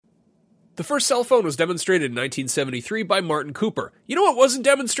The first cell phone was demonstrated in 1973 by Martin Cooper. You know what wasn't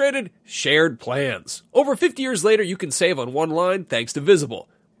demonstrated? Shared plans. Over 50 years later, you can save on one line thanks to Visible.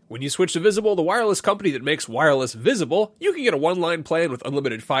 When you switch to Visible, the wireless company that makes wireless visible, you can get a one-line plan with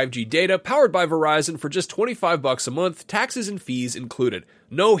unlimited 5G data powered by Verizon for just $25 a month, taxes and fees included.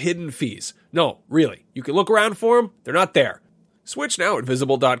 No hidden fees. No, really. You can look around for them. They're not there. Switch now at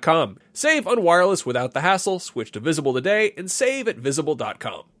Visible.com. Save on wireless without the hassle. Switch to Visible today and save at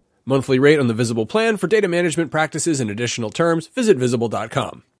Visible.com. Monthly rate on the Visible plan for data management practices and additional terms. Visit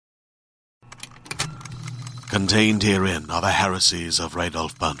Visible.com. Contained herein are the heresies of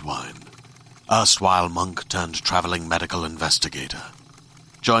Radolf Burntwine, erstwhile monk turned traveling medical investigator.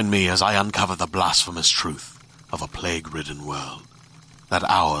 Join me as I uncover the blasphemous truth of a plague-ridden world, that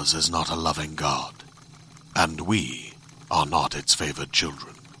ours is not a loving God, and we are not its favored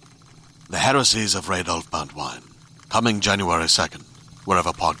children. The heresies of Radolf Burntwine, coming January 2nd,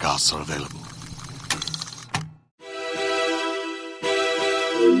 wherever podcasts are available.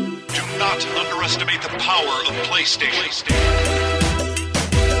 Do not underestimate the power of PlayStation.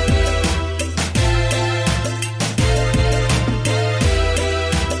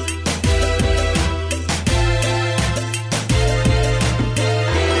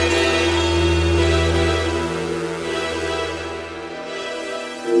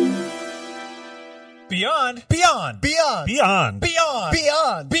 Beyond.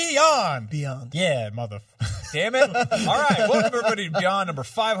 Yeah, mother. Damn it. All right. Welcome, everybody, to Beyond number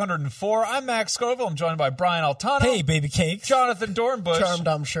 504. I'm Max Scoville. I'm joined by Brian Altano. Hey, baby cakes. Jonathan Dornbush. Charmed,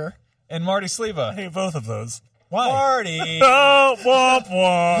 I'm sure. And Marty Sleva. Hey, both of those. Why? Marty. Oh, womp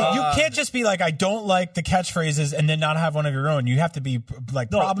womp. You can't just be like, I don't like the catchphrases and then not have one of your own. You have to be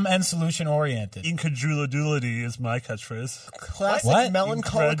like problem and solution oriented. Incredulity is my catchphrase. Classic what?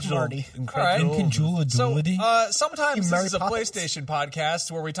 Melancholic Marty. Incredulity. So, sometimes this is a Poppins. PlayStation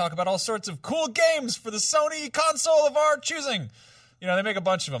podcast where we talk about all sorts of cool games for the Sony console of our choosing. You know, they make a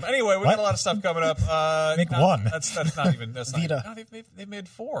bunch of them. Anyway, we got a lot of stuff coming up. Make one. That's not even. That's Vita. Not, no, they made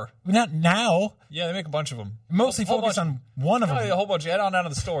 4. Not now. Yeah, they make a bunch of them. Mostly focus on one of them. A whole bunch. Head on down to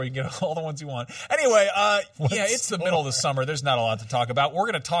the store. You can get all the ones you want. Anyway, yeah, it's the middle of the summer. There's not a lot to talk about. We're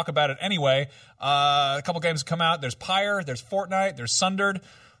going to talk about it anyway. A couple games come out. There's Pyre. There's Fortnight. There's Sundered.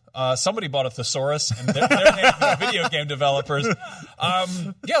 Somebody bought a thesaurus, and they're named the video game developers.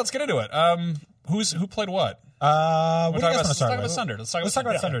 Yeah, let's get into it. Who played what? What do you guys want to Let's start talk about with? Sundered. Let's talk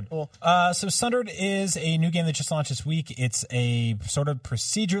about Sundered. Cool. So Sundered is a new game that just launched this week. It's a sort of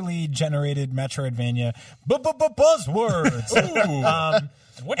procedurally generated Metroidvania. Buzzwords.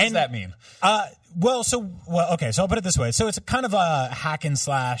 What does that mean? So I'll put it this way. So it's kind of a hack and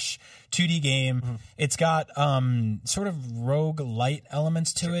slash 2D game. Mm-hmm. It's got sort of rogue-lite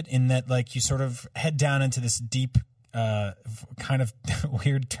elements to it in that like you sort of head down into this deep kind of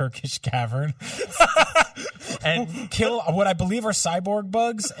weird Turkish cavern and kill what I believe are cyborg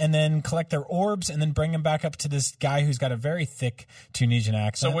bugs and then collect their orbs and then bring them back up to this guy who's got a very thick Tunisian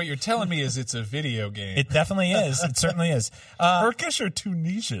accent. So what you're telling me is it's a video game. It definitely is. It certainly is. Turkish or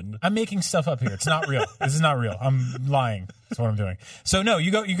Tunisian? I'm making stuff up here. It's not real. This is not real. I'm lying. That's what I'm doing. So no,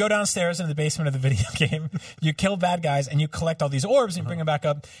 you go downstairs into the basement of the video game, you kill bad guys, and you collect all these orbs and bring them back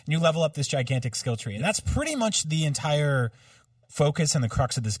up, and you level up this gigantic skill tree. And that's pretty much the entire focus and the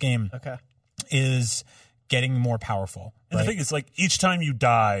crux of this game. Okay. Is getting more powerful. And the thing is, like, each time you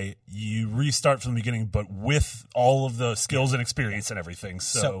die, you restart from the beginning, but with all of the skills and experience and everything.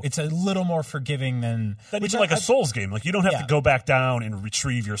 So it's a little more forgiving than... Which like a Souls game. Like, you don't have Yeah. to go back down and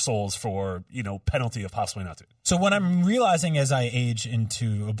retrieve your souls for, penalty of possibly not to. So what I'm realizing as I age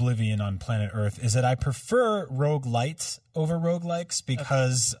into oblivion on planet Earth is that I prefer roguelites over roguelikes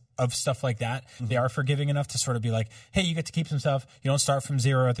because of stuff like that. Mm-hmm. They are forgiving enough to sort of be like, hey, you get to keep some stuff. You don't start from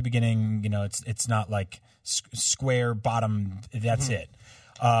zero at the beginning. It's not like square bottom. That's it.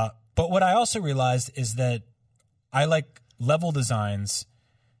 But what I also realized is that I like level designs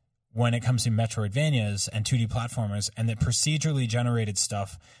when it comes to Metroidvanias and 2D platformers, and that procedurally generated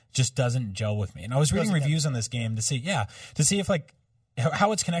stuff just doesn't gel with me. And I was reading reviews on this game to see if like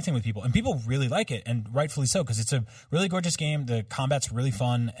how it's connecting with people, and people really like it, and rightfully so, because it's a really gorgeous game. The combat's really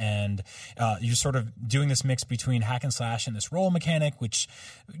fun, and you're sort of doing this mix between hack and slash and this roll mechanic, which,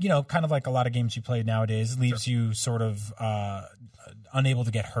 kind of like a lot of games you play nowadays, leaves you sort of unable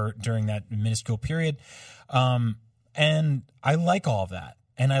to get hurt during that minuscule period. And I like all of that.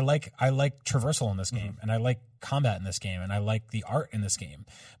 And I like traversal in this game, and I like combat in this game, and I like the art in this game.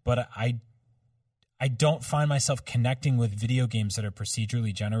 But I don't find myself connecting with video games that are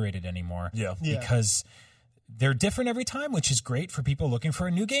procedurally generated anymore. Yeah. Because they're different every time, which is great for people looking for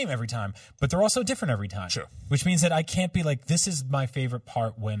a new game every time. But they're also different every time. Sure. Which means that I can't be like, this is my favorite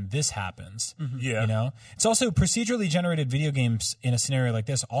part when this happens. Yeah. You know? It's also procedurally generated video games in a scenario like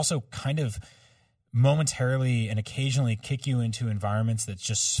this also kind of momentarily and occasionally kick you into environments that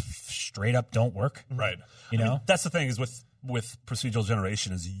just straight up don't work. Right. You know? That's the thing is with procedural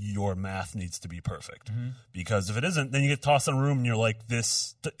generation is your math needs to be perfect. Because if it isn't, then you get tossed in a room and you're like,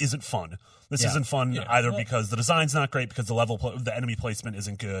 this isn't fun. This isn't fun either because the design's not great, because the enemy placement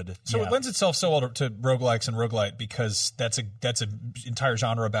isn't good. So it lends itself so well to roguelikes and roguelite because that's an entire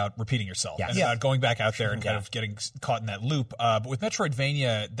genre about repeating yourself and about going back out there and kind of getting caught in that loop. But with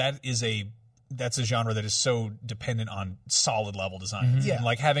Metroidvania, that's a genre that is so dependent on solid level design and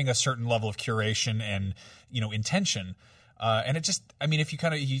like having a certain level of curation and intention. And it just, I mean, if you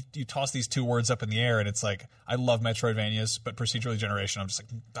kind of you toss these two words up in the air, and it's like, I love Metroidvanias, but procedurally generation, I'm just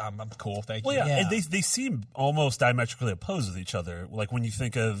like, I'm cool, thank you. Well, yeah, and they seem almost diametrically opposed with each other. Like when I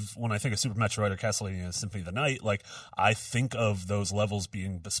think of Super Metroid or Castlevania Symphony of the Night, like I think of those levels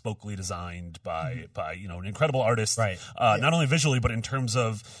being bespokely designed by an incredible artist, right? Not only visually, but in terms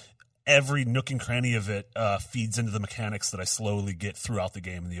of every nook and cranny of it feeds into the mechanics that I slowly get throughout the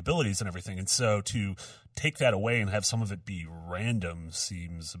game and the abilities and everything. And so to take that away and have some of it be random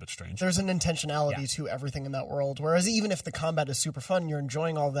seems a bit strange. There's an intentionality to everything in that world. Whereas even if the combat is super fun, you're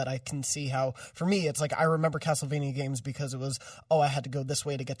enjoying all that, I can see how, for me, it's like I remember Castlevania games because it was, I had to go this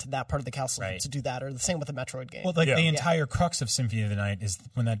way to get to that part of the castle to do that, or the same with the Metroid game. Well, the entire crux of Symphony of the Night is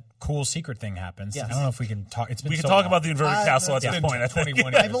when that cool secret thing happens. Yes. I don't know if we can talk. We can talk about the inverted castle at this point. I think.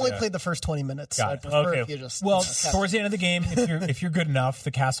 I've only played the first 20 minutes. So I'd prefer if you just... Well, towards the end of the game, if you're good enough,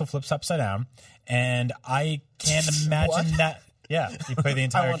 the castle flips upside down, and I can't imagine that. Yeah, you play the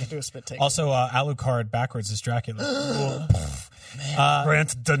entire. I want to do a spit take. Also, Alucard backwards is Dracula.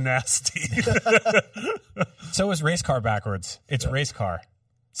 Grant Dynasty. So is race car backwards. It's race car.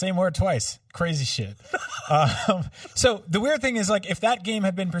 Same word twice. Crazy shit. So the weird thing is, like, if that game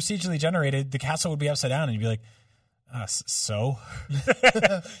had been procedurally generated, the castle would be upside down, and you'd be like, so you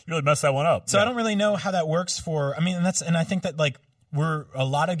really messed that one up. So I don't really know how that works for. I mean, and I think that like a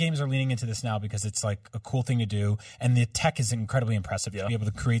lot of games are leaning into this now because it's like a cool thing to do, and the tech is incredibly impressive to be able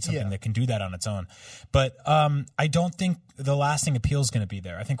to create something that can do that on its own. But I don't think the lasting appeal is going to be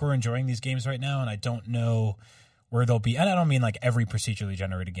there. I think we're enjoying these games right now, and I don't know where they'll be. And I don't mean like every procedurally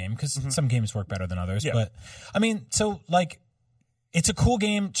generated game, because some games work better than others. Yeah. But I mean, so like, it's a cool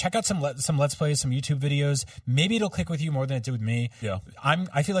game. Check out some Let's Plays, some YouTube videos. Maybe it'll click with you more than it did with me. Yeah.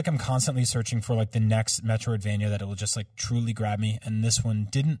 I feel like I'm constantly searching for like the next Metroidvania that it will just like truly grab me, and this one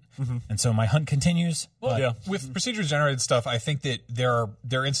didn't. And so my hunt continues. Well, with procedure generated stuff, I think that there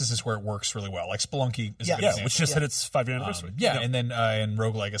are instances where it works really well. Like Spelunky is a good example. Which just hit its 5-year anniversary. And then and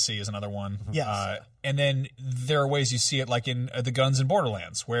Rogue Legacy is another one. Yes. And then there are ways you see it, like in the guns in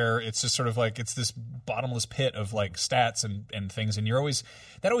Borderlands, where it's just sort of like it's this bottomless pit of like stats and things, and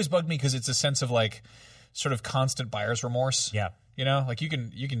that always bugged me because it's a sense of like sort of constant buyer's remorse. Yeah, you know, like you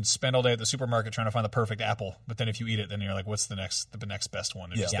can spend all day at the supermarket trying to find the perfect apple, but then if you eat it, then you're like, what's the next best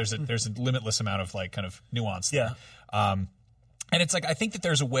one? There's a limitless amount of like kind of nuance there. And it's like, I think that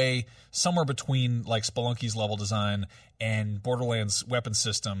there's a way somewhere between like Spelunky's level design and Borderlands weapon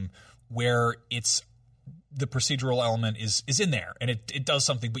system where the procedural element is in there and it does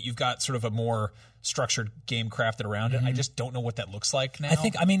something, but you've got sort of a more structured game crafted around it. I just don't know what that looks like now.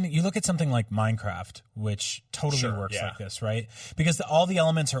 I mean, you look at something like Minecraft, which totally works like this, right? Because all the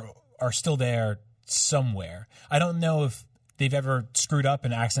elements are still there somewhere. I don't know if they've ever screwed up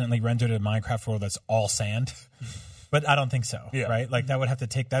and accidentally rendered a Minecraft world that's all sand. But I don't think so, right? Like that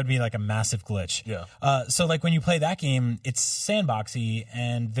would be like a massive glitch. Yeah. So like when you play that game, it's sandboxy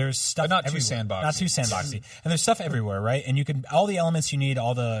and there's stuff not everywhere. Not too sandboxy. And there's stuff everywhere, right? And all the elements you need,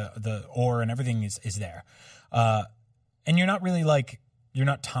 all the ore and everything is there. And you're not really you're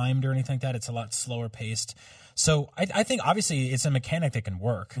not timed or anything like that. It's a lot slower paced. So I think obviously it's a mechanic that can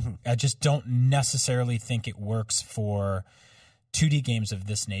work. I just don't necessarily think it works for 2D games of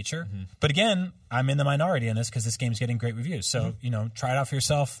this nature. But again, I'm in the minority in this because this game's getting great reviews. So, try it out for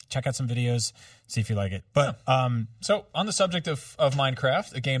yourself, check out some videos, see if you like it. But so on the subject of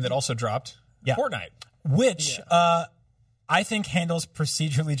Minecraft, a game that also dropped, Fortnite. Which I think handles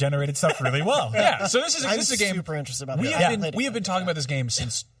procedurally generated stuff really well. So this is a game super interested about. We have been talking about this game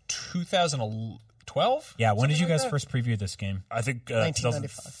since 2012. Yeah, when did you guys first preview this game? I think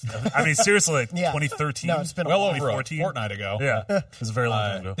 1995. I mean, seriously, like 2013. No, it's been well over a 2014. fortnight ago. Yeah, it was a very long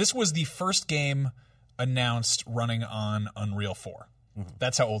time ago. This was the first game announced running on Unreal 4.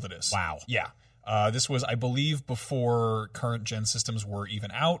 That's how old it is. Wow. Yeah. This was, I believe, before current gen systems were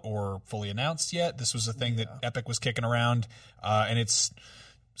even out or fully announced yet. This was a thing that Epic was kicking around, and it's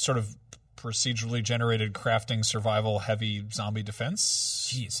sort of procedurally generated crafting survival heavy zombie defense.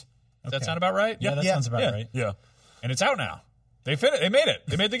 Jeez. Does that sound about right? Yeah, that sounds about right. Yeah. And it's out now. They made it.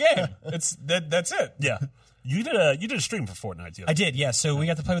 They made the game. That's it. Yeah. You did a stream for Fortnite the other I did, yeah. So we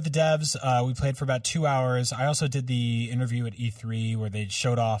got to play with the devs. We played for about 2 hours. I also did the interview at E3 where they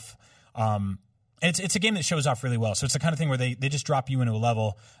showed off. It's a game that shows off really well. So it's the kind of thing where they just drop you into a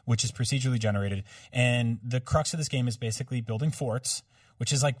level which is procedurally generated. And the crux of this game is basically building forts,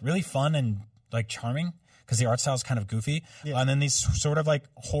 which is like really fun and like charming because the art style is kind of goofy. Yeah. And then these sort of like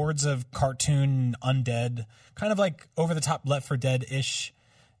hordes of cartoon undead, kind of like over the top Left 4 Dead-ish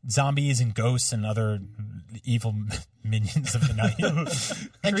zombies and ghosts and other evil minions of the night.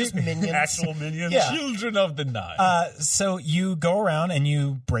 And just minions. Actual minions. Yeah. Children of the night. So you go around and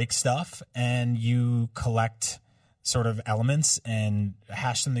you break stuff and you collect sort of elements and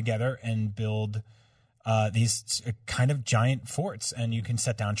hash them together and build these kind of giant forts. And you can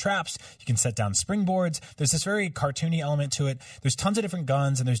set down traps. You can set down springboards. There's this very cartoony element to it. There's tons of different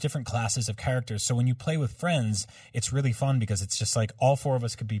guns and there's different classes of characters. So when you play with friends, it's really fun because it's just like all 4 of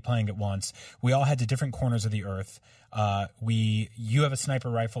us could be playing at once. We all head to different corners of the earth. You have a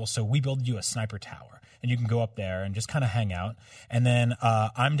sniper rifle, so we build you a sniper tower. And you can go up there and just kind of hang out. And then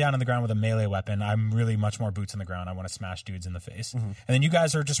I'm down on the ground with a melee weapon. I'm really much more boots on the ground. I want to smash dudes in the face. Mm-hmm. And then you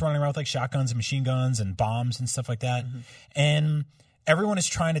guys are just running around with like shotguns and machine guns and bombs and stuff like that. Mm-hmm. And everyone is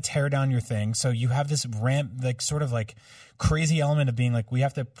trying to tear down your thing. So you have this like sort of like crazy element of being like, we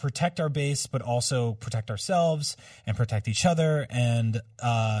have to protect our base, but also protect ourselves and protect each other. And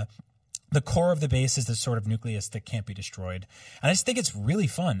the core of the base is this sort of nucleus that can't be destroyed. And I just think it's really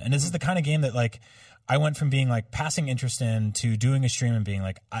fun. And this is the kind of game that like, I went from being like passing interest in to doing a stream and being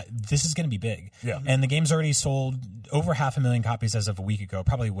like, this is going to be big. Yeah. And the game's already sold over 500,000 copies as of a week ago,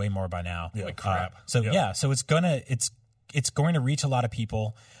 probably way more by now. Yeah. Like crap. So it's going to reach a lot of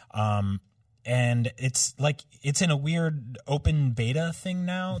people. And it's like, it's in a weird open beta thing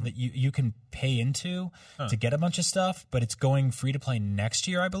now that you can pay into to get a bunch of stuff, but it's going free to play next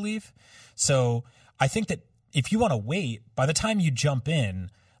year, I believe. So I think that if you want to wait, by the time you jump in,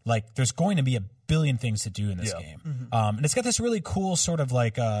 like there's going to be a billion things to do in this game. Mm-hmm. And it's got this really cool sort of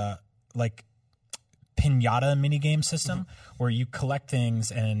like pinata minigame system where you collect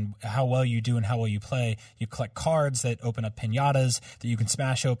things and how well you do and how well you play. You collect cards that open up pinatas that you can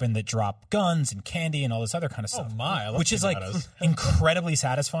smash open that drop guns and candy and all this other kind of stuff. Oh my, I love which pinatas. Is like incredibly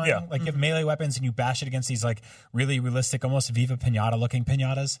satisfying. Yeah. Like you have melee weapons and you bash it against these like really realistic, almost Viva Pinata looking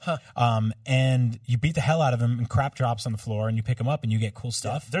pinatas. And you beat the hell out of them and crap drops on the floor and you pick them up and you get cool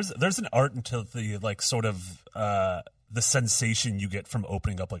stuff. Yeah. There's an art into the like sort of the sensation you get from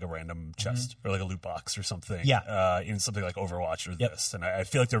opening up like a random chest or like a loot box or something. Yeah. In something like Overwatch or this. And I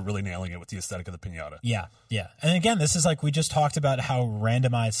feel like they're really nailing it with the aesthetic of the pinata. Yeah. Yeah. And again, this is like we just talked about how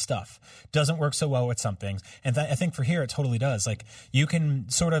randomized stuff doesn't work so well with some things. And I think for here, it totally does. Like you can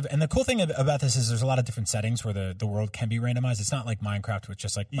sort of, and the cool thing about this is there's a lot of different settings where the world can be randomized. It's not like Minecraft, which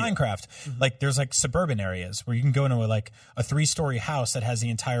just like Minecraft. Like there's like suburban areas where you can go into a 3-story house that has the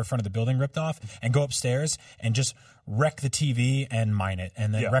entire front of the building ripped off and go upstairs and just wreck the TV and mine it,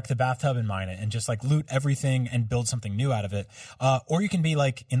 and then wreck the bathtub and mine it, and just like loot everything and build something new out of it. Or you can be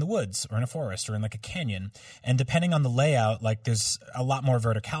like in the woods or in a forest or in like a canyon. And depending on the layout, like there's a lot more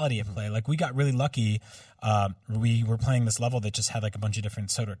verticality at play. Like we got really lucky. We were playing this level that just had like a bunch of different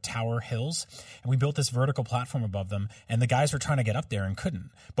sort of tower hills, and we built this vertical platform above them, and the guys were trying to get up there and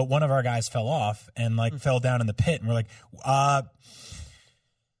couldn't. But one of our guys fell off and like fell down in the pit, and we're like,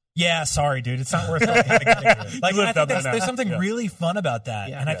 yeah, sorry, dude. It's not worth it. Like, I think there's something really fun about that.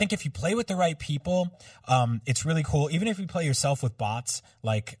 Yeah. And I think if you play with the right people, it's really cool. Even if you play yourself with bots,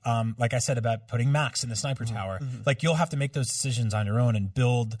 like I said about putting Max in the sniper tower, like you'll have to make those decisions on your own and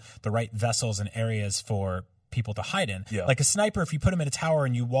build the right vessels and areas for people to hide in. Yeah. Like a sniper, if you put him in a tower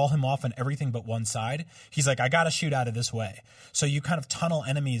and you wall him off on everything but one side, he's like, I got to shoot out of this way. So you kind of tunnel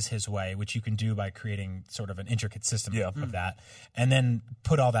enemies his way, which you can do by creating sort of an intricate system of that, and then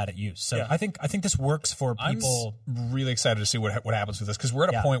put all that at use. So I think this works for people. I'm really excited to see what happens with this, because we're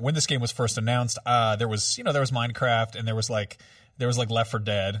at a point when this game was first announced. There was Minecraft, and there was like Left 4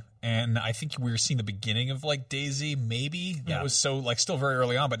 Dead, and I think we were seeing the beginning of like Daisy, maybe. That was so like still very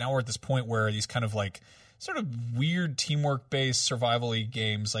early on, but now we're at this point where these kind of like sort of weird teamwork-based survival-y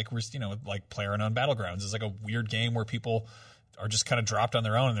games, like like PlayerUnknown Battlegrounds is like a weird game where people are just kind of dropped on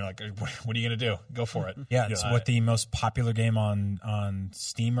their own, and they're like, "What are you going to do? Go for it." Yeah, it's what the most popular game on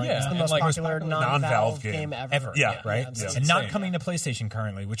Steam right now. It's the most popular non-Valve game ever. Yeah, right. Yeah, and not coming to PlayStation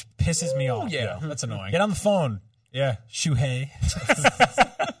currently, which pisses me off. Yeah, that's annoying. Get on the phone. Yeah, Shuhei.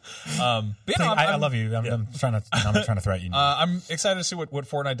 I love you. I'm trying to threaten you. I'm excited to see what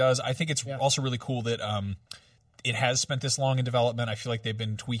Fortnite does. I think it's also really cool that it has spent this long in development. I feel like they've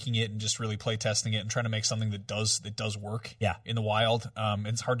been tweaking it and just really play testing it and trying to make something that does work in the wild.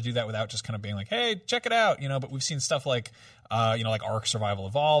 It's hard to do that without just kind of being like, hey, check it out, But we've seen stuff like like Ark Survival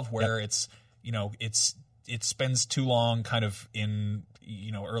Evolved, where it spends too long kind of in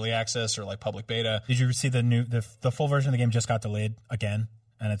early access or like public beta. Did you see the full version of the game just got delayed again?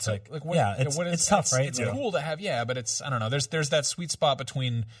 And it's it's tough, right? It's cool to have, but it's, I don't know. There's that sweet spot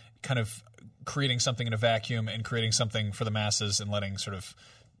between kind of creating something in a vacuum and creating something for the masses and letting sort of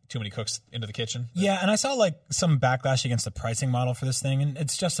too many cooks into the kitchen. Yeah, and I saw like some backlash against the pricing model for this thing, and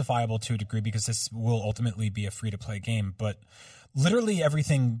it's justifiable to a degree because this will ultimately be a free-to-play game, but literally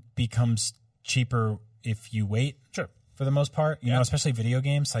everything becomes cheaper if you wait. Sure. For the most part, especially video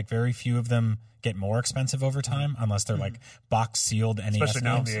games, like very few of them get more expensive over time unless they're like box sealed NES especially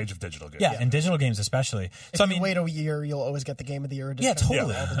now in games. the age of digital games. Yeah, and digital games especially. If you wait a year, you'll always get the Game of the Year edition. Yeah,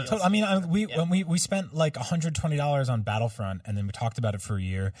 totally. I mean, when we spent like $120 on Battlefront, and then we talked about it for a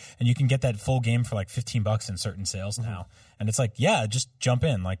year, and you can get that full game for like $15 in certain sales now. And it's like, just jump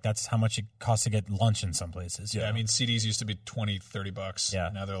in. Like that's how much it costs to get lunch in some places. Yeah, I mean, CDs used to be $20-$30.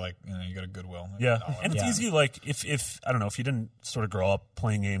 Yeah. Now they're like, you go to Goodwill. Yeah, and it's easy. Like if I don't know, if you didn't sort of grow up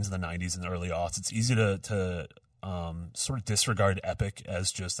playing games in the '90s and the early aughts, it's easy to sort of disregard Epic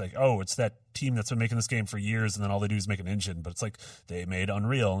as just like, oh, it's that team that's been making this game for years, and then all they do is make an engine. But it's like they made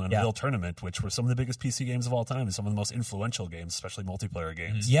Unreal and Unreal Tournament, which were some of the biggest PC games of all time and some of the most influential games, especially multiplayer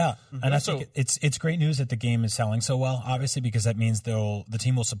games. Yeah, and I think it's great news that the game is selling so well, obviously, because that means the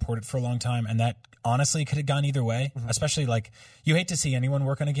team will support it for a long time, and that honestly could have gone either way. Especially like you hate to see anyone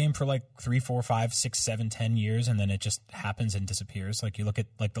work on a game for like 3, 4, 5, 6, 7, 10 years, and then it just happens and disappears. Like you look at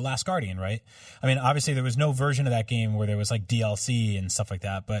like The Last Guardian, right? I mean, obviously there was no version of that game where there was like DLC and stuff like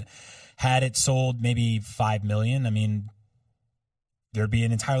that, but had it sold maybe 5 million, I mean, there'd be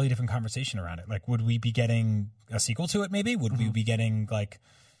an entirely different conversation around it. Like, would we be getting a sequel to it? Maybe would we be getting like,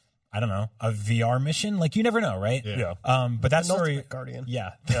 I don't know, a VR mission? Like, you never know, right? Yeah. But that story, Ultimate Guardian.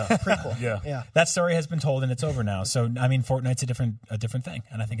 yeah, Prequel. Yeah. that story has been told and it's over now. So I mean, Fortnite's a different thing,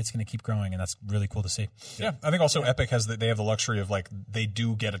 and I think it's going to keep growing, and that's really cool to see. Yeah, I think also Epic they have the luxury of like they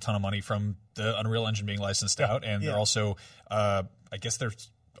do get a ton of money from the Unreal Engine being licensed out, and they're also, I guess they're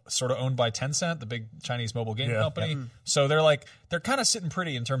sort of owned by Tencent, the big Chinese mobile game company. So they're kind of sitting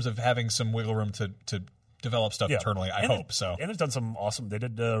pretty in terms of having some wiggle room to develop stuff internally. I hope so. And it's done some awesome. They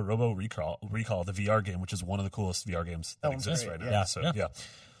did Robo Recall, the VR game, which is one of the coolest VR games that exists right now. Yeah. So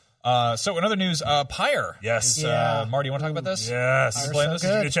So in other news, Pyre. Yes. Marty, you want to talk about this? Yes. You playing this? Did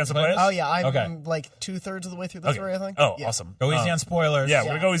you get a chance to play it? Oh yeah, I'm Okay. like 2/3 of the way through the story, I think. Oh, Yeah. awesome. Go easy on spoilers. Yeah, we're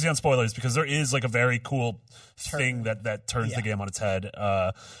going to go easy on spoilers because there is like a very cool thing that turns the game on its head.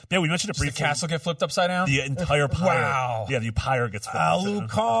 We mentioned it Does the briefly. castle get flipped upside down? The entire Pyre. Wow. Yeah, the Pyre gets flipped upside down.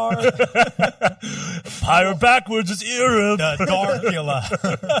 Alucard, Pyre backwards is Arab. Darkula.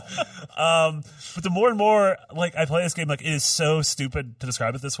 But the more and more, like, I play this game, like, it is so stupid to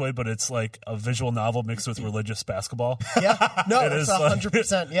describe it this way, but it's like a visual novel mixed with religious basketball. Yeah, no, It it's is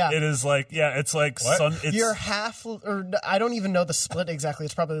 100%. Yeah, It is like, it's like, it's, you're half, or I don't even know the split exactly.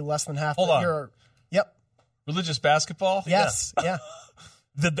 It's probably less than half. Hold but on. You're, yep. Religious basketball? Yes. Yeah.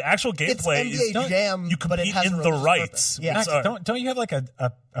 the actual It's gameplay NBA is Jam, you but it compete has in a the religious rights. purpose. Yeah. It's, Don't you have like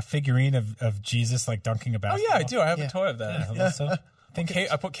a figurine of Jesus like dunking a Oh, basketball? yeah, I do. I have a toy of that. Yeah, so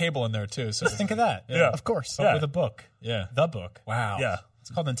I put cable in there, too. So think of that. Yeah. Of course. But with a book. Yeah. The book. Wow. Yeah. It's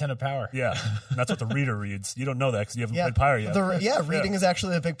called Nintendo Power. Yeah. And that's what the reader reads. You don't know that because you haven't played Pyre yet. Reading is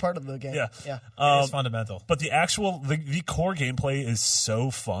actually a big part of the game. Yeah. Yeah. It's fundamental. But the core gameplay is so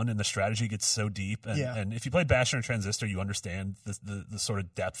fun, and the strategy gets so deep. And if you play Bastion or Transistor, you understand the sort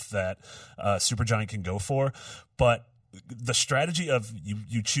of depth that Supergiant can go for. But the strategy of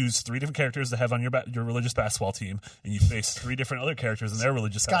you choose 3 different characters to have on your religious basketball team, and you face 3 different other characters in their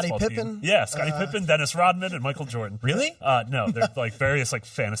religious basketball Pippen? team. Yeah, Scottie Pippen, Dennis Rodman, and Michael Jordan. Really? No, they're like various like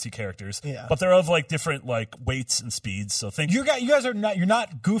fantasy characters. Yeah. But they're of like different like weights and speeds. So think You guys are not. You're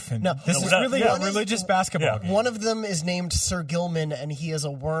not goofing. No. This No, is we're not. really Yeah. a religious basketball game. One of them is named Sir Gilman, and he is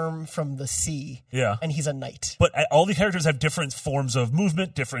a worm from the sea. Yeah. And he's a knight. But all the characters have different forms of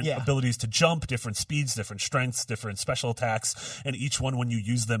movement, different Yeah. abilities to jump, different speeds, different strengths, different special special attacks, and each one, when you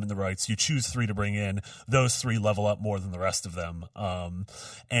use them in the rights, you choose 3 to bring in. Those 3 level up more than the rest of them.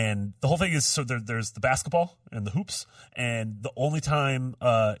 And the whole thing is, so there's the basketball and the hoops, and the only time,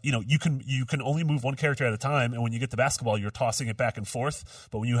 you can only move one character at a time, and when you get the basketball, you're tossing it back and forth,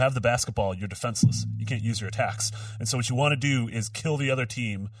 but when you have the basketball, you're defenseless. You can't use your attacks. And so what you want to do is kill the other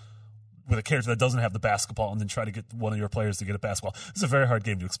team with a character that doesn't have the basketball, and then try to get one of your players to get a basketball. This is a very hard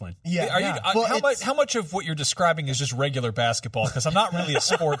game to explain. How much of what you're describing is just regular basketball? Because I'm not really a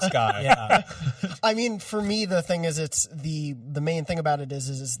sports guy. Yeah. I mean, for me, the thing is, it's the main thing about it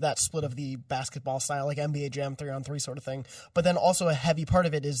is that split of the basketball style, like NBA Jam 3-on-3 sort of thing. But then also a heavy part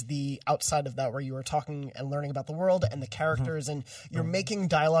of it is the outside of that, where you are talking and learning about the world and the characters, and you're making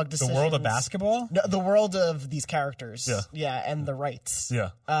dialogue The decisions. world of basketball? No, the world of these characters. Yeah. And the rights.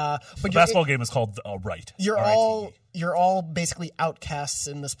 Yeah. But The basketball game is called Right. You're R-I-T-E. you're all basically outcasts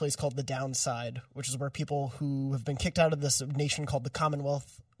in this place called the Downside, which is where people who have been kicked out of this nation called the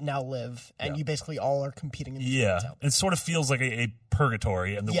Commonwealth now live, and you basically all are competing in the Yeah, it sort of feels like a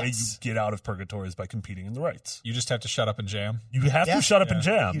purgatory, and the way you Yes. get out of purgatory is by competing in the rights. You just have to shut up and jam. You have Yeah. to shut up and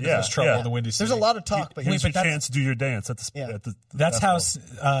jam. You Yeah, There's trouble yeah. in the Windy City. There's a lot of talk, but Here's your that's- chance to do your dance at the. Yeah. At the That's how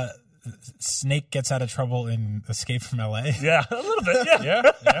basketball. Snake gets out of trouble in Escape from L.A. Yeah, a little bit.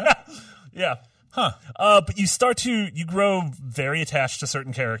 Yeah, yeah. Huh. But you grow very attached to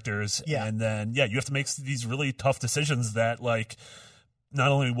certain characters, Yeah. and then you have to make these really tough decisions that not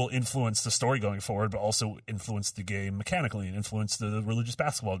only will influence the story going forward, but also influence the game mechanically and influence the religious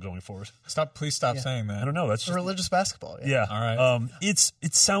basketball going forward. Please stop saying that. I don't know. That's It's just religious basketball. yeah. All right.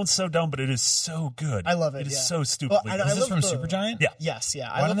 It sounds so dumb, but it is so good. I love it. It is yeah. so stupid. Well, I Is this love from the- Supergiant? Yeah. Yes,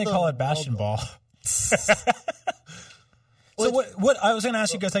 yeah. Why don't they call it Bastion Ball? So what I was going to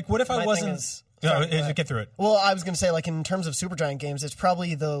ask you guys, what if I My thing wasn't... is- Sorry, go ahead. get through it. Well, I was going to say, in terms of Supergiant games, it's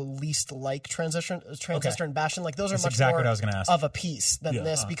probably the least like Transistor and Bastion. Those are That's much exactly more what I was gonna ask. of a piece than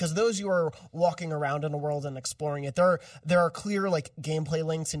this, because those you are walking around in a world and exploring it. There are clear gameplay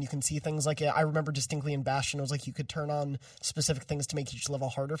links, and you can see things I remember distinctly in Bastion, it was you could turn on specific things to make each level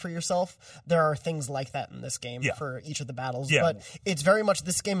harder for yourself. There are things like that in this game for each of the battles, but it's very much,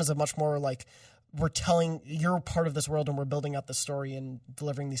 this game is a much more you're part of this world, and we're building out the story and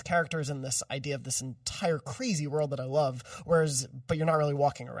delivering these characters and this idea of this entire crazy world that I love. But you're not really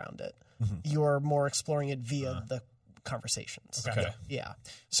walking around it. You're more exploring it via the conversations. Okay. Yeah.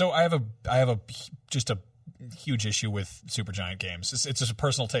 So I have a huge issue with Supergiant games. It's just a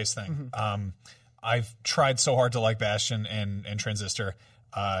personal taste thing. I've tried so hard to like Bastion and Transistor.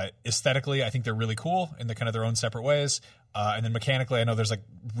 Aesthetically, I think they're really cool in their own separate ways. And then mechanically, I know there's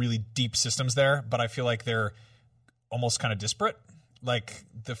really deep systems there, but I feel like they're almost kind of disparate.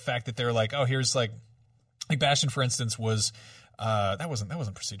 The fact that they're here's Bastion, for instance, was that wasn't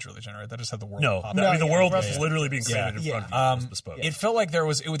procedurally generated. That just had the world. The world was literally being created in front of you. It was bespoke. It felt like that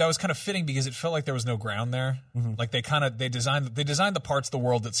was kind of fitting because it felt like there was no ground there. They designed the parts of the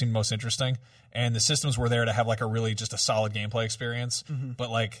world that seemed most interesting, and the systems were there to have a really just a solid gameplay experience.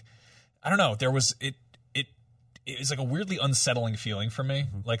 But I don't know, there was it was a weirdly unsettling feeling for me.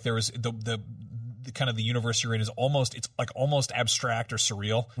 There was the kind of the universe you're in is almost abstract or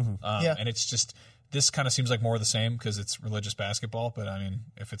surreal. And it's just, this kind of seems like more of the same because it's religious basketball. But I mean,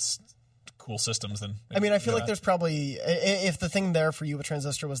 if it's cool systems, then I feel like there's probably, if the thing there for you with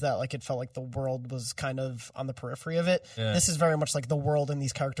Transistor was that it felt like the world was kind of on the periphery of it, this is very much the world and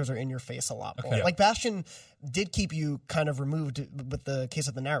these characters are in your face a lot more. Okay. Bastion did keep you kind of removed with the case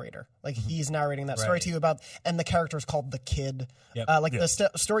of the narrator. He's narrating that story to you about, and the character is called the Kid. Yep.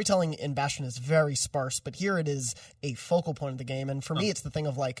 The storytelling in Bastion is very sparse, but here it is a focal point of the game. And for me, it's the thing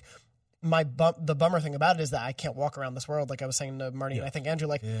of the bummer thing about it is that I can't walk around this world. I was saying to Marty and I think Andrew,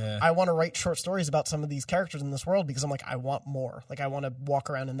 I want to write short stories about some of these characters in this world because I'm I want more. I want to walk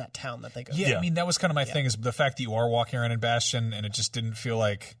around in that town that they go to. Yeah, I mean, that was kind of my thing, is the fact that you are walking around in Bastion and it just didn't feel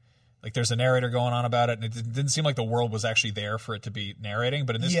like there's a narrator going on about it, and it didn't seem like the world was actually there for it to be narrating.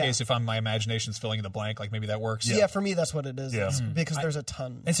 But in this case, if my imagination's filling in the blank, maybe that works. Yeah, for me, that's what it is. Yeah. It's because there's a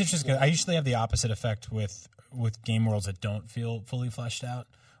ton. It's interesting. I usually have the opposite effect with game worlds that don't feel fully fleshed out,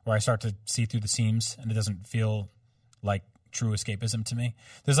 where I start to see through the seams and it doesn't feel like true escapism to me.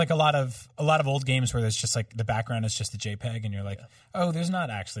 There's a lot of old games where there's just the background is just a JPEG and you're oh, there's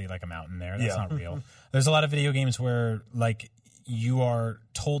not actually a mountain there. That's not real. There's a lot of video games where you are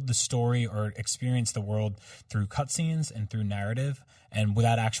told the story or experience the world through cutscenes and through narrative, and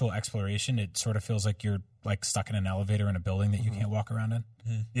without actual exploration, it sort of feels like you're stuck in an elevator in a building that you can't walk around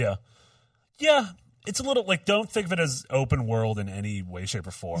in. Yeah. It's a little don't think of it as open world in any way, shape,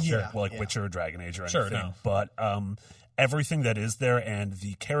 or form. Yeah. Witcher or Dragon Age or anything. Sure, no. But everything that is there and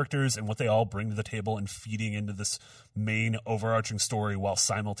the characters and what they all bring to the table and feeding into this main overarching story, while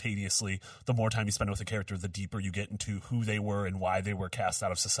simultaneously, the more time you spend with the character, the deeper you get into who they were and why they were cast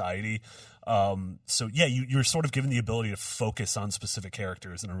out of society. So yeah, you're sort of given the ability to focus on specific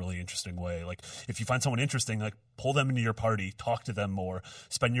characters in a really interesting way. Like if you find someone interesting, like pull them into your party, talk to them more,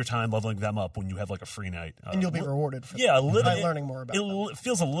 spend your time leveling them up when you have like a free night. And you'll be rewarded for by learning more about them. It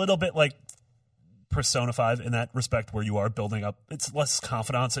feels a little bit like Persona 5 in that respect, where you are building up. It's less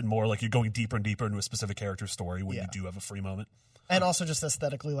confidence and more like you're going deeper and deeper into a specific character's story when you do have a free moment. And also just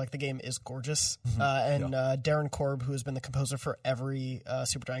aesthetically, like the game is gorgeous. Darren Korb, who has been the composer for every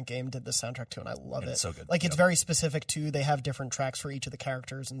Supergiant game, did the soundtrack too, and I love it. It's so good. Like it's very specific too. They have different tracks for each of the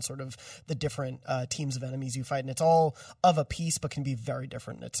characters and sort of the different teams of enemies you fight, and it's all of a piece, but can be very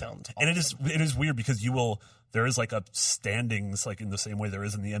different. And it sounds awesome. And it is weird because there is like a standings, like in the same way there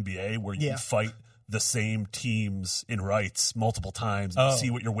is in the NBA, where you fight the same teams in rights multiple times and see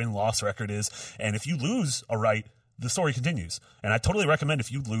what your win-loss record is. And if you lose a right, the story continues. And I totally recommend,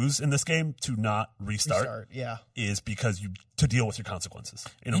 if you lose in this game, to not restart. Is because to deal with your consequences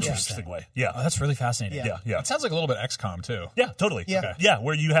in a interesting way. Yeah. Oh, that's really fascinating. Yeah. It sounds like a little bit XCOM too. Yeah, totally. Yeah. Okay. Yeah,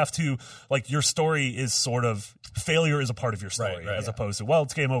 where you have to, like, your story is sort of, failure is a part of your story, as opposed to, well,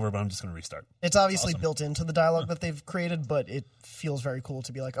 it's game over, but I'm just going to restart. It's obviously built into the dialogue that they've created, but it feels very cool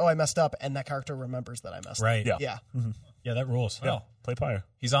to be like, oh, I messed up, and that character remembers that I messed up. Right. Yeah. Yeah, that rules. Yeah. Play Pyre.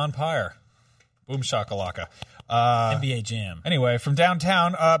 He's on Pyre. Boom shakalaka. NBA Jam. Anyway, from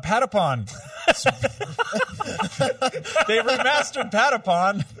downtown, Patapon. They remastered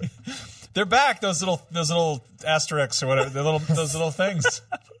Patapon. They're back. Those little asterisks or whatever. Those little things.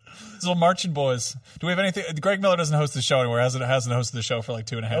 Those little marching boys. Do we have anything? Greg Miller doesn't host the show anymore. Hasn't hosted the show for like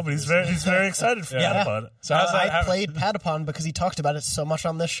 2.5 Oh, but years. he's very excited for Patapon. So how's that? I played Patapon because he talked about it so much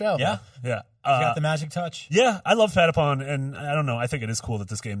on this show. Yeah. Yeah. You got the magic touch. Yeah, I love Patapon, and I don't know. I think it is cool that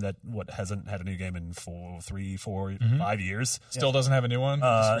this game that hasn't had a new game in 3, 4, 5 years Still doesn't have a new one.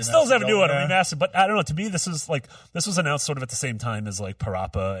 still doesn't have a new one, remastered. But I don't know. To me, this was announced sort of at the same time as like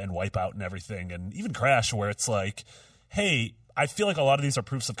Parappa and Wipeout and everything, and even Crash, where it's like, hey, I feel like a lot of these are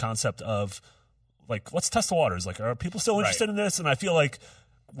proofs of concept of like, let's test the waters. Like, are people still interested in this? And I feel like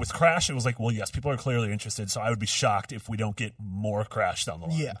with Crash, it was like, well, yes, people are clearly interested, so I would be shocked if we don't get more Crash down the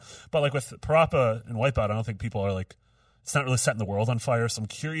line. Yeah. But like with Parappa and Wipeout, I don't think people are like, it's not really setting the world on fire, so I'm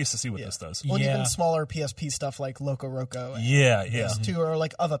curious to see what this does. Well, even smaller PSP stuff like Loco Roco. Yeah. Too, or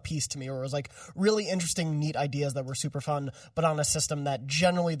like of a piece to me, where it was like really interesting, neat ideas that were super fun, but on a system that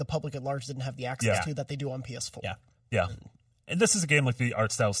generally the public at large didn't have the access to that they do on PS4. Yeah. And this is a game like the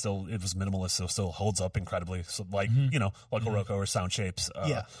art style it was minimalist, so still holds up incredibly. So like, Loco Roco or Sound Shapes.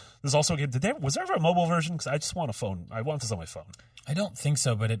 There's also a game. Was there ever a mobile version? Because I just want a phone. I want this on my phone. I don't think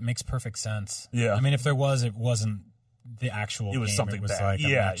so, but it makes perfect sense. Yeah. I mean, if there was, it wasn't the actual It was game. something it was bad. like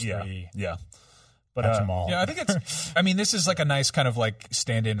a Yeah. But match 'em all. Yeah, I think it's. I mean, this is like a nice kind of like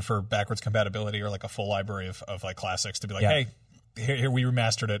stand-in for backwards compatibility or like a full library of like classics to be like, hey, here we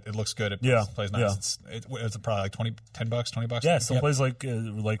remastered it. It looks good. It plays nice. It's probably like $10, $20. Yeah, it still plays like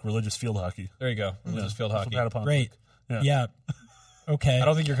religious field hockey. There you go. Religious field hockey. Great. Yeah. Okay. I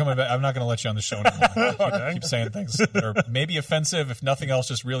don't think you're coming back. I'm not going to let you on the show anymore. Keep saying things that are maybe offensive, if nothing else,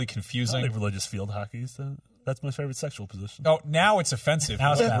 just really confusing. I think religious field hockey is that's my favorite sexual position. Oh, now it's offensive.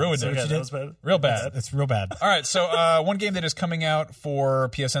 Now it's bad. Ruined it. That was bad. Real bad. It's real bad. All right, so one game that is coming out for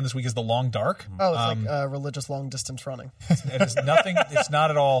PSN this week is The Long Dark. Oh, it's like religious long distance running. It is nothing. It's not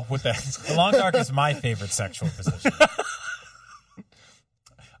at all with that. The Long Dark is my favorite sexual position.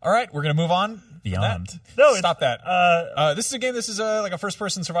 All right, we're going to move on. Beyond. No, Stop that. This is a game. This is like a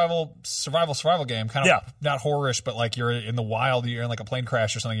first-person survival game, kind of not horror-ish, but like you're in the wild. You're in like a plane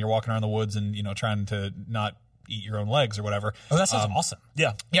crash or something. You're walking around the woods and trying to not eat your own legs or whatever. Oh, that sounds awesome.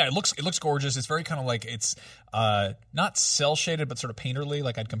 Yeah. It looks gorgeous. It's very kind of like it's not cell shaded, but sort of painterly.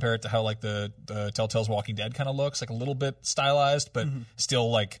 Like I'd compare it to how like the Telltale's Walking Dead kind of looks, like a little bit stylized, but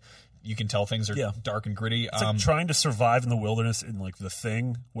still like. You can tell things are dark and gritty. It's like trying to survive in the wilderness in like The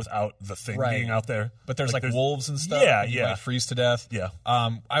Thing without The Thing being out there. But there's like wolves and stuff. Yeah, and you might freeze to death. Yeah.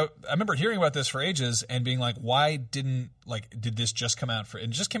 I remember hearing about this for ages and being like, why did this just come out for?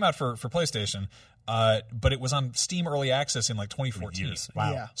 It just came out for PlayStation, but it was on Steam Early Access in like 2014.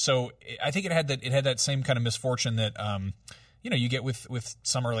 Wow. Yeah. So I think it had that same kind of misfortune that. You get with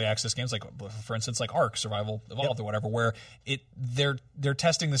some early access games, like for instance, like Ark Survival Evolved or whatever, where they're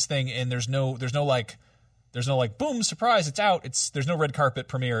testing this thing and there's no like boom surprise it's out. There's no red carpet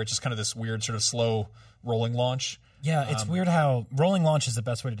premiere. It's just kind of this weird sort of slow rolling launch. Yeah, it's weird how rolling launch is the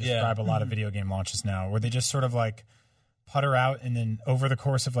best way to describe a lot of video game launches now, where they just sort of like putter out, and then over the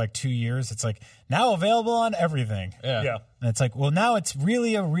course of like 2 years, it's like now available on everything. Yeah. And it's like, well, now it's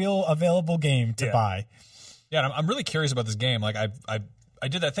really a real available game to buy. Yeah, and I'm really curious about this game. Like I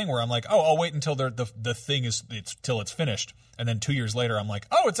did that thing where I'm like, oh, I'll wait until the thing is till it's finished, and then 2 years later, I'm like,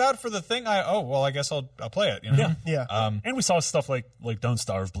 oh, it's out for the thing. I guess I'll play it. You know? Yeah. And we saw stuff like Don't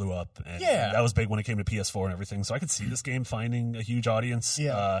Starve blew up. And Yeah. that was big when it came to PS4 and everything. So I could see this game finding a huge audience.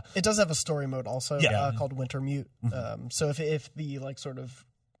 Yeah. It does have a story mode also Yeah. called Winter Mute. So if the like sort of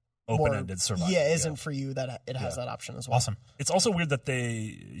Open-ended survival. isn't for you, that it has that option as well. Awesome. It's also weird that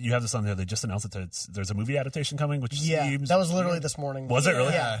you have this on there. They just announced that there's a movie adaptation coming, which seems that was literally this morning. Was it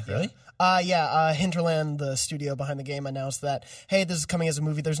really? Yeah. Really? Hinterland, the studio behind the game, announced that, hey, this is coming as a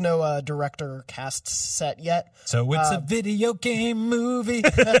movie. There's no director cast set yet. So it's a video game movie.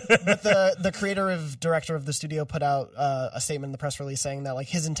 But the director of the studio put out a statement in the press release saying that like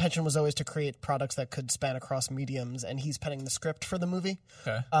his intention was always to create products that could span across mediums, and he's penning the script for the movie.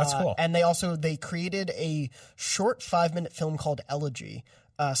 Okay. That's cool. And they created a short 5-minute film called Elegy,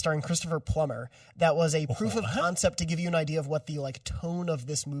 starring Christopher Plummer. That was a proof of concept to give you an idea of what the like tone of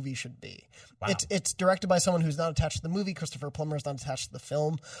this movie should be. Wow. It's directed by someone who's not attached to the movie. Christopher Plummer is not attached to the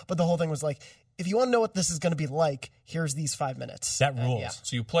film, but the whole thing was like, if you want to know what this is going to be like, here's these 5 minutes. That rules. Yeah.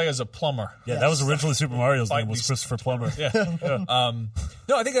 So you play as a plumber. Yeah, that was originally Super Mario's name, was Christopher Plummer.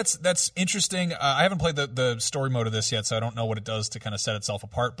 No, I think that's interesting. I haven't played the story mode of this yet, so I don't know what it does to kind of set itself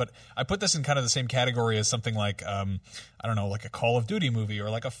apart. But I put this in kind of the same category as something like, I don't know, like a Call of Duty movie or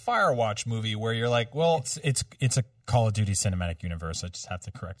like a Firewatch movie, where you're like, well, It's a Call of Duty cinematic universe. I just have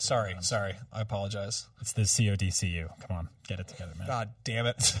to correct. sorry, I apologize. It's the CODCU. Come on, get it together, man. God damn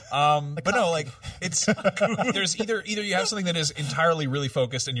it. But no, like it's there's either you have something that is entirely really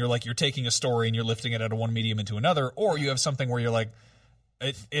focused and you're taking a story and you're lifting it out of one medium into another, or you have something where you're like,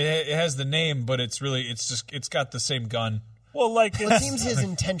 it has the name, but it's got the same gun. Well, like Well, it seems his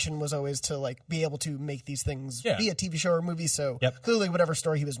intention was always to like be able to make these things be a TV show or movie. So clearly, whatever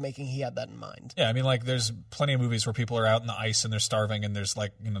story he was making, he had that in mind. Yeah, I mean, like there's plenty of movies where people are out in the ice and they're starving and there's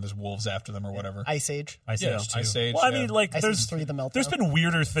like there's wolves after them or whatever. Ice Age. Ice Age too. Ice Age. Well, I mean, like Ice Age there's 3, The Meltdown. there's been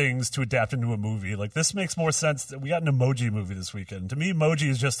weirder things to adapt into a movie. Like this makes more sense. We got an emoji movie this weekend. To me, emoji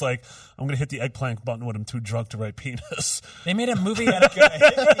is just like I'm going to hit the eggplant button when I'm too drunk to write penis. They made a movie out of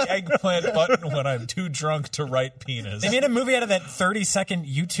Hit the eggplant button when I'm too drunk to write penis. They made a movie out of that 30-second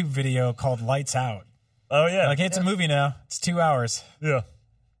YouTube video called Lights Out. Oh yeah, Like, hey, it's a movie now. It's 2 hours.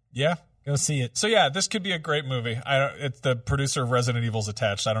 Yeah. Go see it. So yeah, this could be a great movie. It's the producer of Resident Evil's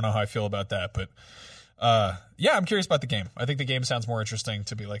attached. I don't know how I feel about that, but yeah, I'm curious about the game. I think the game sounds more interesting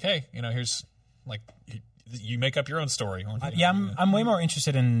to be like, hey, here's like you make up your own story. I'm way more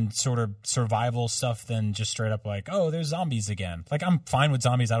interested in sort of survival stuff than just straight up like, oh, there's zombies again. Like, I'm fine with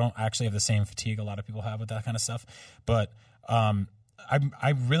zombies. I don't actually have the same fatigue a lot of people have with that kind of stuff, but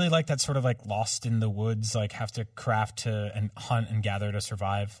I really like that sort of like lost in the woods, like have to craft and hunt and gather to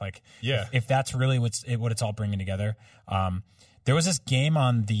survive. Like, if that's really what it's all bringing together. There was this game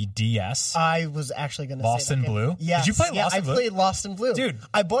on the DS. I was actually going to say Lost in Blue. Yeah, Did you play Lost in Blue? I played Lost in Blue, Dude.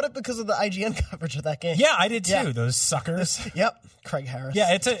 I bought it because of the IGN coverage of that game. Yeah, I did too. Yeah. Those suckers. Yep, Craig Harris.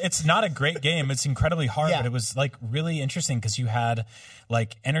 Yeah, it's not a great game. It's incredibly hard, Yeah. but it was like really interesting because you had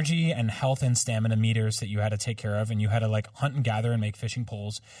like energy and health and stamina meters that you had to take care of, and you had to like hunt and gather and make fishing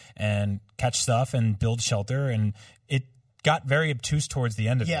poles and catch stuff and build shelter, and it got very obtuse towards the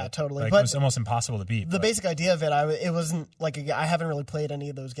end of it. Yeah, totally. Like, But it was almost impossible to beat. The but- basic idea of it, it wasn't like I haven't really played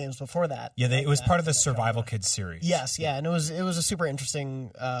any of those games before that. Yeah, it was part of the Survival Kids series. Yes, yeah, and it was a super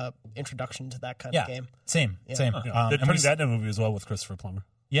interesting introduction to that kind of game. Same. They're And putting that in a movie as well with Christopher Plummer.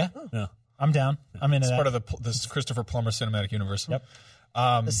 Yeah, Yeah. I'm down. I'm into It's that. part of this Christopher Plummer cinematic universe. Yep.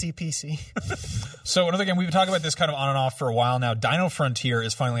 The CPC. So another game, we've been talking about this kind of on and off for a while now. Dino Frontier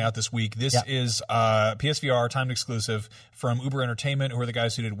is finally out this week. This is PSVR timed exclusive from Uber Entertainment, who are the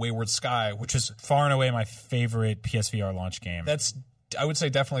guys who did Wayward Sky, which is Far and away my favorite PSVR launch game. that's I would say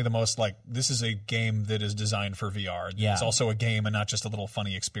definitely the most like this is a game that is designed for VR. Yeah. It's also a game and not just a little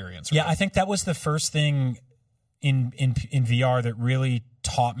funny experience. Yeah, I think that was the first thing in VR that really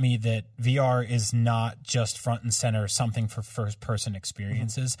taught me that VR is not just front and center something for first person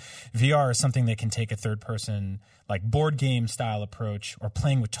experiences. VR is something that can take a third person like board game style approach or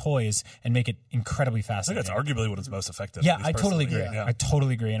playing with toys and make it incredibly I think fascinating. that's arguably what it's most effective. Yeah, at least I totally personally. agree. Yeah. I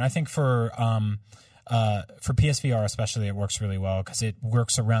totally agree. And I think for PSVR especially, it works really well because it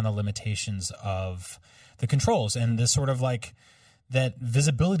works around the limitations of the controls and the sort of like that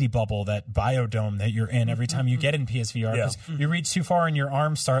visibility bubble, that biodome that you're in every time you get in PSVR. Yeah. 'Cause you reach too far and your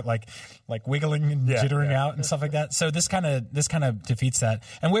arms start like wiggling and jittering out and stuff like that. So this kind of defeats that.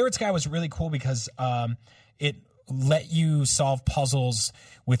 And Wayward Sky was really cool because it let you solve puzzles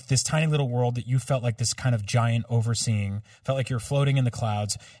with this tiny little world that you felt like this kind of giant overseeing, felt like you're floating in the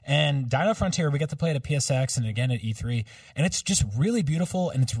clouds. And Dino Frontier, we got to play it at PSX and again at E3, and it's just really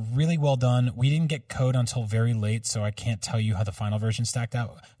beautiful and it's really well done. We didn't get code until very late, so I can't tell you how the final version stacked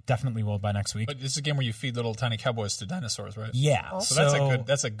out. Definitely will by next week. But this is a game where you feed little tiny cowboys to dinosaurs, right? Yeah. So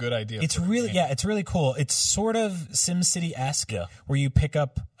that's a good idea. It's really it's really cool. It's sort of SimCity-esque, where you pick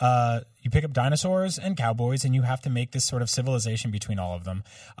up dinosaurs and cowboys, and you have to make this sort of civilization between all of them.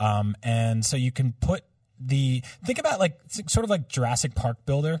 And so you can put think about like sort of like Jurassic Park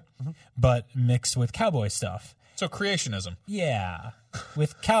Builder, but mixed with cowboy stuff. So creationism. Yeah,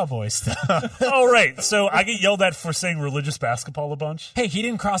 with cowboy stuff. All right, so I get yelled at for saying religious basketball a bunch. Hey, he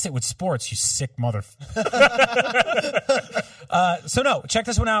didn't cross it with sports, you sick mother. So no, check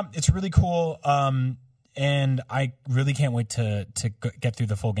this one out. It's really cool. And I really can't wait to get through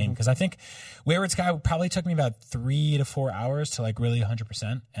the full game, because I think Wayward Sky probably took me about 3 to 4 hours to like really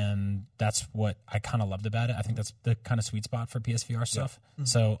 100%, and that's what I kind of loved about it. I think that's the kind of sweet spot for PSVR stuff. Yeah.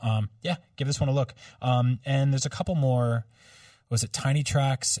 So give this one a look. And there's a couple more. Was it Tiny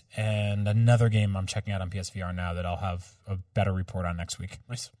Tracks and another game I'm checking out on PSVR now that I'll have a better report on next week.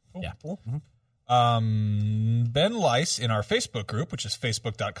 Nice. Cool. Yeah. Cool. Ben Lice in our Facebook group, which is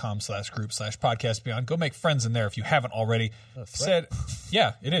facebook.com/group/podcastbeyond. Go make friends in there if you haven't already. Said,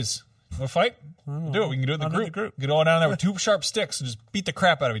 yeah, it is. Want to fight? We'll do it. We can do it in the group. Get all down there with 2 sharp sticks and just beat the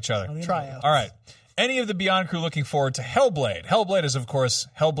crap out of each other. Try out. All right. Any of the Beyond crew looking forward to Hellblade? Hellblade is, of course,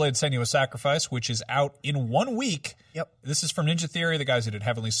 Hellblade Senua's Sacrifice, which is out in 1 week. Yep. This is from Ninja Theory, the guys who did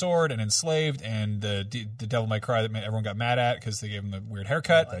Heavenly Sword and Enslaved and the Devil May Cry that everyone got mad at because they gave him the weird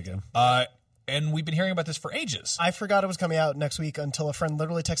haircut. And we've been hearing about this for ages. I forgot it was coming out next week until a friend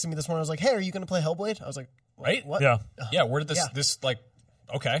literally texted me this morning. I was like, hey, are you going to play Hellblade? I was like, right? What? Yeah. Yeah, where did this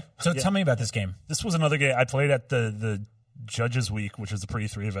okay. So tell me about this game. This was another game I played at the Judges Week, which is the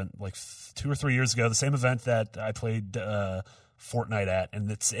pre-3 event, like 2 or 3 years ago. The same event that I played Fortnight at, and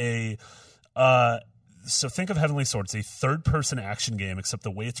it's a so think of Heavenly Sword. It's a third-person action game, except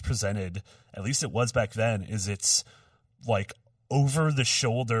the way it's presented, at least it was back then, is it's like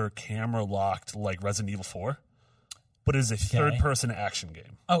over-the-shoulder, camera-locked, like Resident Evil 4, but it is a third-person action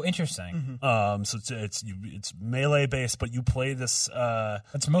game. Oh, interesting. So it's melee-based, but you play this.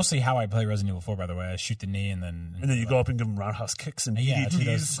 That's mostly how I play Resident Evil 4, by the way. I shoot the knee and then you go up and give them roundhouse kicks and do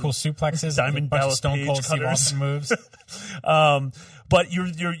those cool suplexes, Diamond bunch Dallas of Stone Cold Page Steve cutters. Austin moves. But you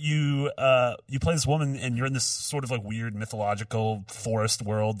play this woman, and you're in this sort of like weird mythological forest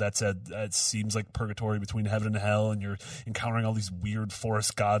world that's it seems like purgatory between heaven and hell, and you're encountering all these weird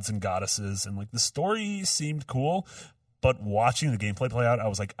forest gods and goddesses, and like the story seemed cool, but watching the gameplay play out, I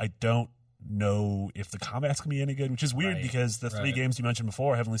was like, I don't know if the combat's gonna be any good, which is weird because the 3 games you mentioned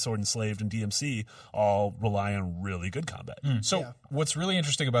before, Heavenly Sword, Enslaved, and DMC, all rely on really good combat. So what's really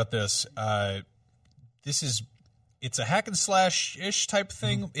interesting about this, it's a hack and slash-ish type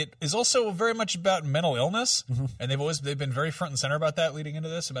thing. It is also very much about mental illness, and they've been very front and center about that leading into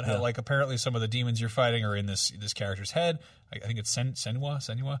this, about how like apparently some of the demons you're fighting are in this character's head. I think it's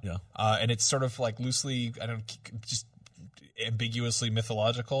Senua. Yeah. And it's sort of like loosely, just ambiguously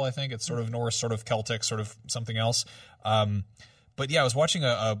mythological. I think it's sort of Norse, sort of Celtic, sort of something else. But yeah, I was watching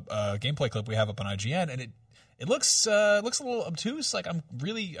a gameplay clip we have up on IGN, and it looks a little obtuse. Like I'm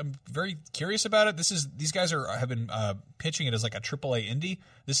very curious about it. These guys have been pitching it as like a AAA indie.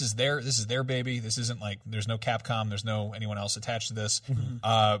 This is their baby. This isn't like there's no Capcom, there's no anyone else attached to this.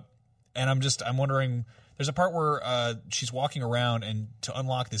 And I'm wondering. There's a part where she's walking around, and to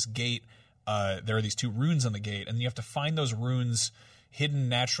unlock this gate, there are these 2 runes on the gate, and you have to find those runes hidden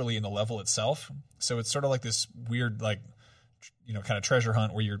naturally in the level itself. So it's sort of like this weird like. Kind of treasure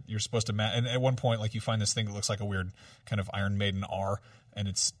hunt where you're supposed to and at one point like you find this thing that looks like a weird kind of Iron Maiden R, and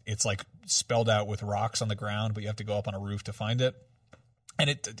it's like spelled out with rocks on the ground, but you have to go up on a roof to find it, and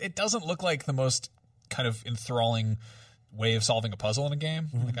it doesn't look like the most kind of enthralling way of solving a puzzle in a game.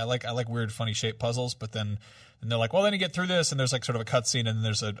 Like I like weird funny shaped puzzles, but then they're like, well, then you get through this and there's like sort of a cutscene and then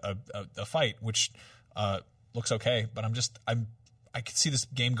there's a fight which looks okay, but I could see this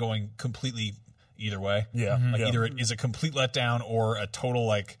game going completely either way. Either it is a complete letdown or a total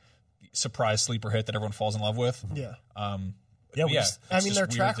like surprise sleeper hit that everyone falls in love with. Yeah. I mean, their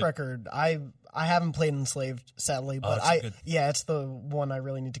track record, I I haven't played Enslaved, sadly, but it's the one I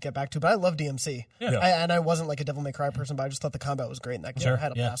really need to get back to. But I love DMC. Yeah. And I wasn't like a Devil May Cry person, but I just thought the combat was great in that game. Sure, I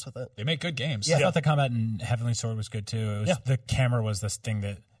had a blast with it. They make good games. I thought the combat in Heavenly Sword was good too. It was, the camera was this thing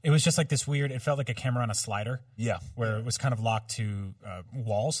that it was just like this weird. It felt like a camera on a slider. Yeah, where it was kind of locked to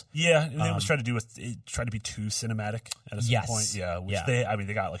walls. Yeah, and it was trying to be too cinematic at a certain point. Yeah, which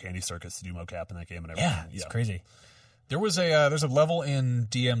they got like Andy Serkis to do mocap in that game and everything. Yeah, it's crazy. There was there's a level in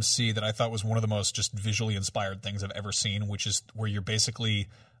DMC that I thought was one of the most just visually inspired things I've ever seen, which is where you're basically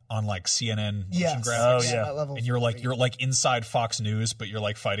on like CNN motion graphics. That level and you're like inside Fox News, but you're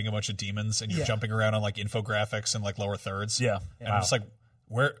like fighting a bunch of demons and you're jumping around on like infographics and like lower thirds. Yeah, and I'm just like,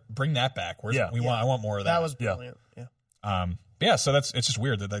 bring that back. I want more of that. That was brilliant. Yeah. So it's just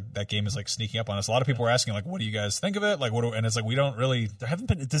weird that game is like sneaking up on us. A lot of people are asking like, what do you guys think of it? Like, and it's like we don't really. There haven't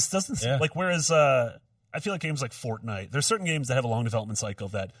been. This doesn't like. Whereas I feel like games like Fortnite, there's certain games that have a long development cycle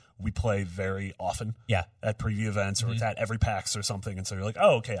that we play very often. Yeah. At preview events or at every PAX or something, and so you're like,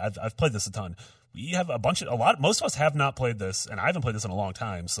 oh, okay, I've played this a ton. We have most of us have not played this, and I haven't played this in a long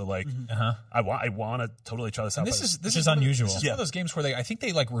time. So like, I want to totally try this out. This is unusual. This is one of those games where I think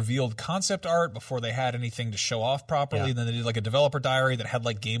they like revealed concept art before they had anything to show off properly. And then they did like a developer diary that had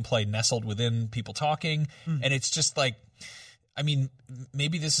like gameplay nestled within people talking, and it's just like. I mean,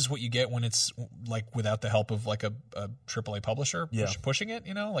 maybe this is what you get when it's like without the help of like a AAA publisher pushing it.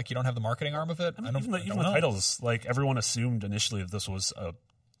 You know, like you don't have the marketing arm of it. I mean, even the titles, like everyone assumed initially that this was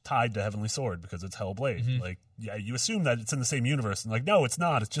tied to Heavenly Sword because it's Hellblade. Like, you assume that it's in the same universe, and like, no, it's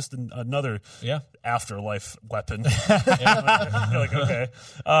not. It's just another afterlife weapon. You're like, okay.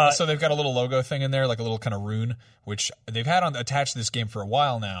 So they've got a little logo thing in there, like a little kind of rune, which they've had attached to this game for a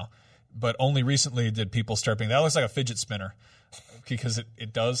while now, but only recently did people start being. That looks like a fidget spinner. Because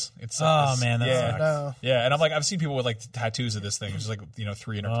it does. It's man, that sucks. No. Yeah, and I'm like, I've seen people with like tattoos of this thing. It's just like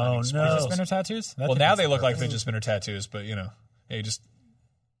 3 intertwining spirals. Fidget spinner tattoos? Well, now they look like fidget spinner tattoos, but you just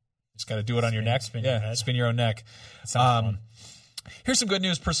got to do it on your neck. Spin your own neck. Here's some good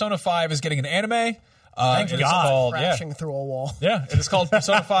news. Persona 5 is getting an anime. Thank God. Crashing through a wall. Yeah, it is called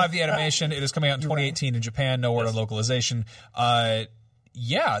Persona 5 the animation. It is coming out in 2018 in Japan. No word on localization.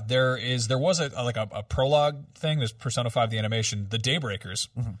 Yeah, there was a prologue thing. There's Persona 5 the animation, The Daybreakers,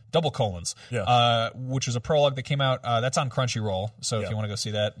 double colons, which is a prologue that came out. That's on Crunchyroll. So if you want to go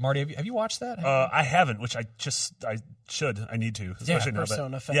see that, Marty, have you watched that? I haven't, which I need to, especially now.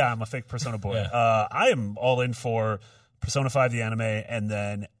 Persona fan. Yeah, I'm a fake Persona boy. I am all in for Persona 5 the anime, and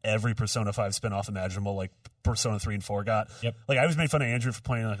then every Persona 5 spinoff imaginable, like Persona 3 and 4 got. Yep. Like, I was made fun of Andrew for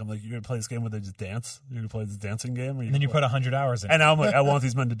playing, like, I'm like, you're going to play this game where they just dance? You're going to play this dancing game? And then you put 100 hours in. And now I'm like, I want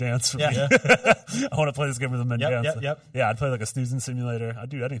these men to dance for me. I want to play this game where the men dance. Yep. Yeah, I'd play like a snoozing simulator. I'd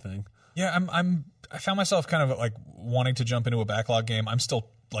do anything. Yeah, I found myself kind of like wanting to jump into a backlog game. I'm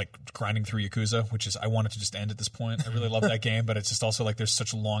still like grinding through Yakuza, which is I want it to just end at this point. I really love that game, but it's just also like there's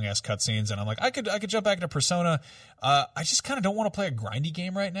such long ass cutscenes, and I'm like I could jump back into Persona. I just kind of don't want to play a grindy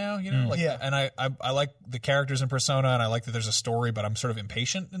game right now, you know. And I like the characters in Persona, and I like that there's a story, but I'm sort of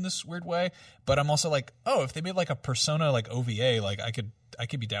impatient in this weird way. But I'm also like, oh, if they made like a Persona like OVA, like I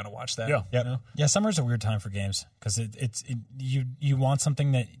could be down to watch that. Yeah, you know? Yeah. Summer's a weird time for games because you want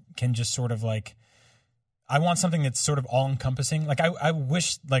something that can just sort of like. I want something that's sort of all encompassing. Like I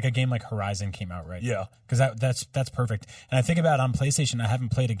wish like a game like Horizon came out right. Yeah, because that's perfect. And I think about on PlayStation, I haven't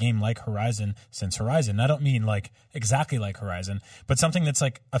played a game like Horizon since Horizon. I don't mean like exactly like Horizon, but something that's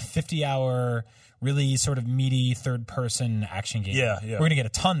like a 50-hour, really sort of meaty third-person action game. Yeah. We're gonna get a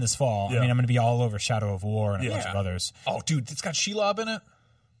ton this fall. Yeah. I mean, I'm gonna be all over Shadow of War and a bunch of others. Oh, dude, it's got Shelob in it.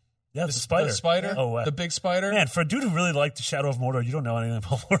 Yeah, the spider. The spider? Oh, wow. The big spider? Man, for a dude who really liked the Shadow of Mordor, you don't know anything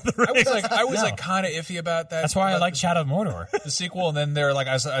about Lord of the Rings. I was kind of iffy about that. That's why I like Shadow of Mordor. The sequel, and then they're like,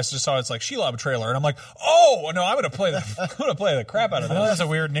 I just saw it's like Shelob trailer, and I'm like, oh, no, I'm going to play the crap out of I know this. that's a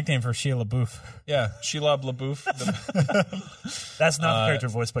weird nickname for Shia LaBeouf. Yeah, Shelob LaBeouf. That's not the character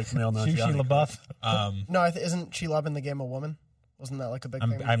voiced by Camille Shia LaBeouf. No, isn't Shelob in the game a woman? Wasn't that like a big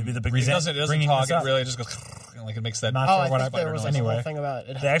thing? Maybe the big it doesn't talk. It really just goes like it makes that. Not I sure what think there was like a whole thing about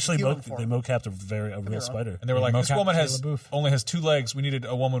it. They actually mocapped a real spider. And they were like, this woman LaBeouf. only has 2 legs. We needed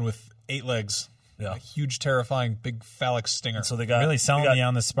a woman with 8 legs. Yeah. A huge, terrifying, big phallic stinger. And so they got really selling me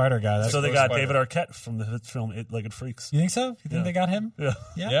on the spider guy. They got David Arquette from the hit film Eight-Legged Freaks. You think so? You think they got him? Yeah.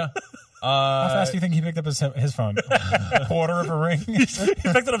 Yeah. How fast do you think he picked up his phone? Quarter of a ring? He picked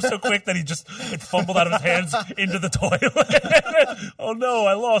it up so quick that it fumbled out of his hands into the toilet. Oh no,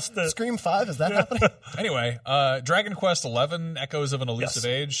 I lost it. Scream 5, is that happening? Anyway, Dragon Quest XI, Echoes of an Elusive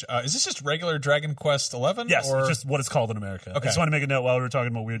Age. Is this just regular Dragon Quest XI? Yes, or? it's just what it's called in America. Okay. I just want to make a note while we were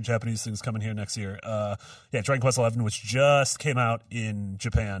talking about weird Japanese things coming here next year. Dragon Quest XI, which just came out in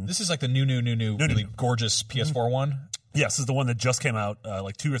Japan. This is like the new, really gorgeous PS4 one. Yes, this is the one that just came out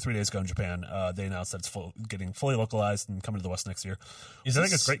like 2 or 3 days ago in Japan. They announced that it's getting fully localized and coming to the West next year. I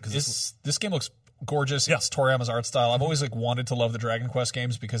think it's great because this game looks gorgeous. Yeah. It's Toriyama's art style. I've always wanted to love the Dragon Quest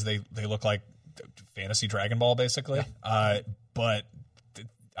games because they look like fantasy Dragon Ball basically. Yeah. But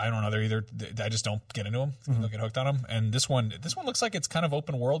I don't know. They're either I just don't get into them. I don't get hooked on them. And this one looks like it's kind of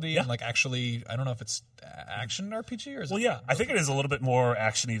open worldy and like actually I don't know if it's action RPG or is it? I think it is a little bit more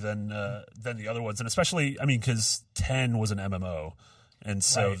actiony than the other ones, and especially because 10 was an MMO. And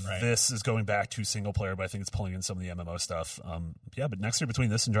so this is going back to single player, but I think it's pulling in some of the MMO stuff. But next year between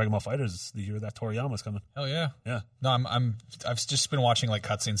this and Dragon Ball FighterZ is the year that Toriyama's coming. Oh yeah, yeah. No, I've just been watching like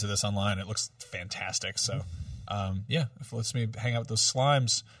cutscenes of this online. It looks fantastic. So, it lets me hang out with those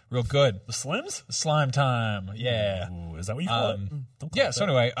slimes real good. The slims? The slime time. Yeah. Ooh, is that what you call it? So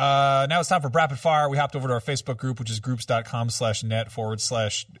anyway, now it's time for Rapid Fire. We hopped over to our Facebook group, which is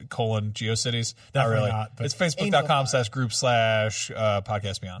groups.com/net/GeoCities. Not really. It's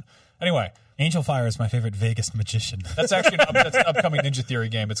facebook.com/group/podcast beyond. Anyway. Angel Fire is my favorite Vegas magician. That's actually that's an upcoming Ninja Theory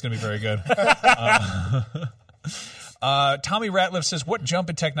game. It's going to be very good. Tommy Ratliff says, what jump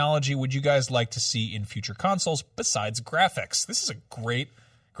in technology would you guys like to see in future consoles besides graphics? This is a great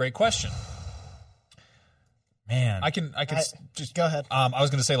question. Man. I can just go ahead. I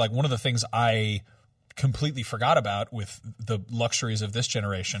was going to say, like, one of the things I completely forgot about with the luxuries of this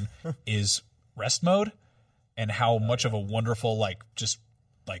generation is rest mode and how much of a wonderful,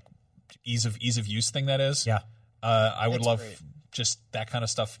 ease of use thing that is. Yeah. I would love great. just that kind of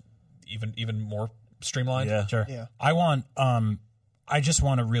stuff even more streamlined. Yeah. Sure. Yeah. I just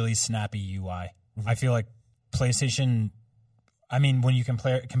want a really snappy UI. I feel like PlayStation, when you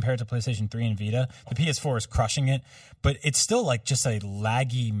compare it to PlayStation 3 and Vita, the PS4 is crushing it, but it's still like just a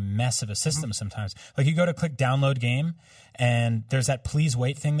laggy mess of a system sometimes. Like you go to click download game and there's that please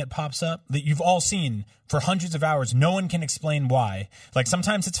wait thing that pops up that you've all seen for hundreds of hours. No one can explain why. Like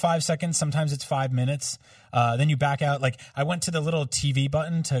sometimes it's 5 seconds, sometimes it's 5 minutes. Then you back out. Like I went to the little TV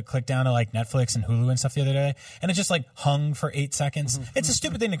button to click down to like Netflix and Hulu and stuff the other day, and it just like hung for 8 seconds. It's a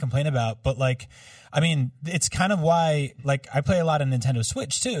stupid thing to complain about, but it's kind of why I play a lot of Nintendo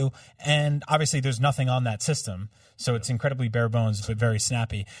Switch too, and obviously there's nothing on that system. So it's incredibly bare bones, but very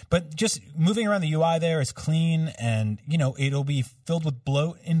snappy. But just moving around the UI there is clean, and it'll be filled with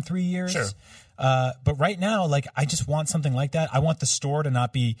bloat in 3 years. Sure. But right now, I just want something like that. I want the store to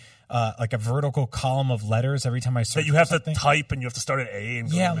not be like a vertical column of letters every time I search. That you have to type and you have to start at A. And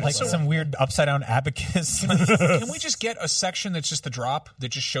go some weird upside down abacus. Can we just get a section that's just the drop that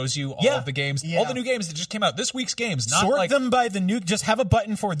just shows you all of the games, all the new games that just came out this week's games? Not sort them by the new. Just have a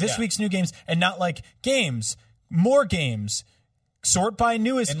button for this week's new games, and not like games, more games. Sort by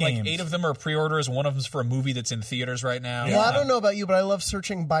newest games. And 8 of them are pre-orders. One of them's for a movie that's in theaters right now. Well, I don't know about you, but I love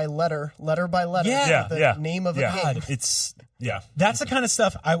searching by letter by letter. Yeah. The name of a game. That's the kind of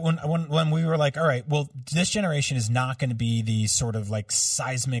stuff when we were like, all right, well, this generation is not going to be the sort of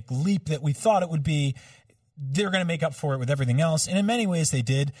seismic leap that we thought it would be. They're going to make up for it with everything else, and in many ways they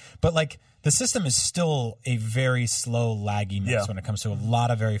did. But the system is still a very slow, laggy mess when it comes to a lot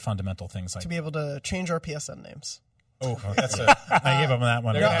of very fundamental things to be able to change our PSN names. Oh, that's I gave up on that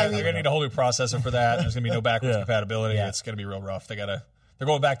one. They're going to need a whole new processor for that. And there's going to be no backwards compatibility. Yeah. It's going to be real rough. They're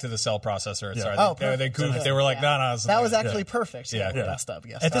going back to the cell processor. Sorry, they goofed. They were like, no. That was actually perfect. Messed up.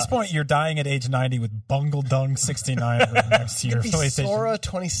 Yes. At this point, you're dying at age 90 with Bungle Dung 69 for next year. Sora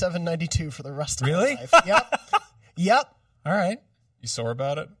 2792 for the rest of your Really? life. Yep. All right. You sore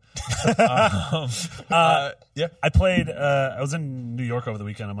about it? I played. I was in New York over the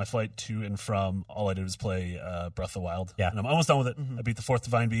weekend on my flight to and from. All I did was play Breath of the Wild. Yeah, and I'm almost done with it. I beat the 4th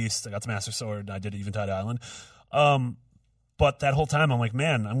Divine Beast. I got the Master Sword, and I did Eventide Island. But that whole time, I'm like,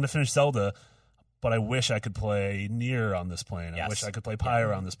 man, I'm going to finish Zelda. But I wish I could play Nier on this plane. I wish I could play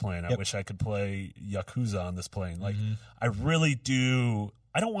Pyre on this plane. I wish I could play Yakuza on this plane. I really do.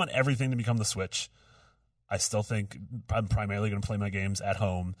 I don't want everything to become the Switch. I still think I'm primarily going to play my games at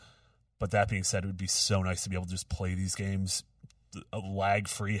home. But that being said, it would be so nice to be able to just play these games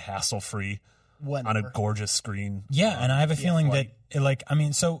lag-free, hassle-free on a gorgeous screen. Yeah, and I have a feeling that,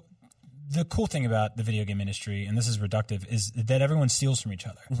 so the cool thing about the video game industry, and this is reductive, is that everyone steals from each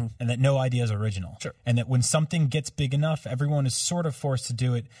other and that no idea is original. Sure. And that when something gets big enough, everyone is sort of forced to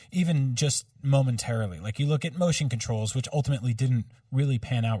do it, even just momentarily. Like you look at motion controls, which ultimately didn't really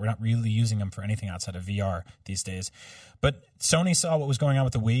pan out. We're not really using them for anything outside of VR these days. But Sony saw what was going on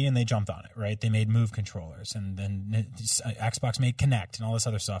with the Wii and they jumped on it, right? They made Move controllers, and then Xbox made Kinect and all this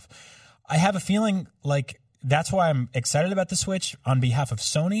other stuff. I have a feeling like that's why I'm excited about the Switch on behalf of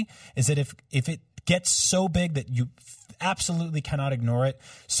Sony, is that if it gets so big that you absolutely cannot ignore it,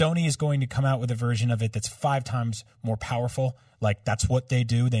 Sony is going to come out with a version of it that's 5 times more powerful. Like, that's what they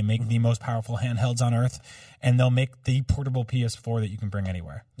do. They make the most powerful handhelds on Earth, and they'll make the portable PS4 that you can bring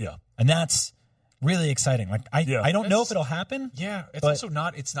anywhere. Yeah. And that's really exciting. Like, I don't know if it'll happen. Yeah, it's also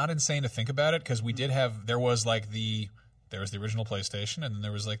not insane to think about it, because we did have, there was the original PlayStation, and then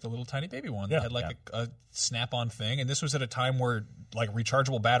there was like the little tiny baby one that had like a snap-on thing. And this was at a time where like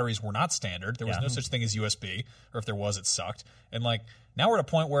rechargeable batteries were not standard. There was no such thing as USB, or if there was, it sucked. And like now we're at a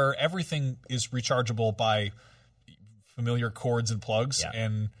point where everything is rechargeable by familiar cords and plugs,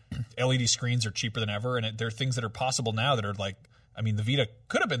 and LED screens are cheaper than ever. And there are things that are possible now that are like, I mean, the Vita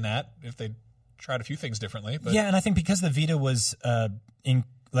could have been that if they tried a few things differently. But yeah, and I think because the Vita was in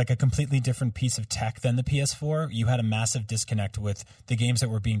like a completely different piece of tech than the PS4, you had a massive disconnect with the games that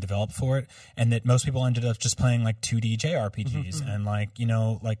were being developed for it, and that most people ended up just playing like 2D JRPGs and like, you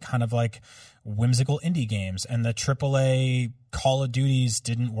know, like kind of like whimsical indie games. And the AAA Call of Duties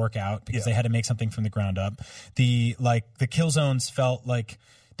didn't work out because they had to make something from the ground up. The Killzones felt like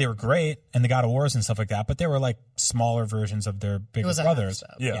they were great, and the God of Wars and stuff like that, but they were like smaller versions of their bigger brothers.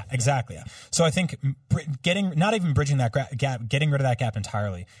 Yeah, exactly. Yeah. So I think not even bridging that gap, getting rid of that gap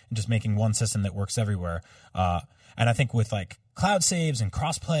entirely, and just making one system that works everywhere. And I think with like cloud saves and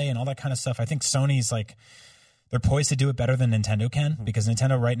crossplay and all that kind of stuff, I think Sony's like, they're poised to do it better than Nintendo can, because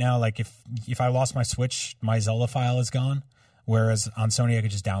Nintendo right now, like if I lost my Switch, my Zelda file is gone. Whereas on Sony, I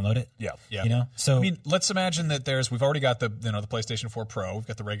could just download it. Yeah. You know? So, I mean, let's imagine that we've already got the PlayStation 4 Pro, we've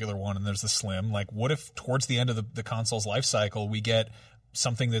got the regular one, and there's the Slim. Like, what if towards the end of the console's life cycle, we get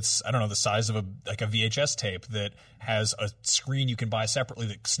something that's, I don't know, the size of a VHS tape that has a screen you can buy separately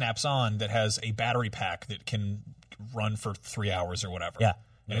that snaps on, that has a battery pack that can run for 3 hours or whatever. Yeah.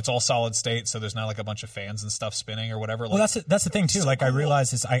 And it's all solid state, so there's not like a bunch of fans and stuff spinning or whatever. Well, that's the thing too. Like, I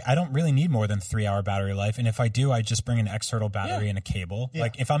realize is I don't really need more than 3-hour battery life, and if I do, I just bring an external battery and a cable. Yeah.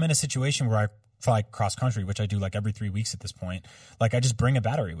 Like, if I'm in a situation where I fly cross country, which I do like every 3 weeks at this point, like I just bring a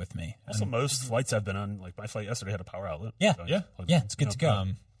battery with me. Also, most flights I've been on, like my flight yesterday had a power outlet. Yeah, So it's good to go.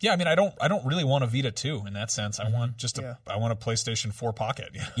 Yeah, I mean, I don't really want a Vita 2 in that sense. I want I want a PlayStation 4 Pocket.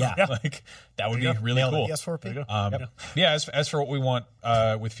 Yeah. Like that would be really cool. PS4P. Yeah, as for what we want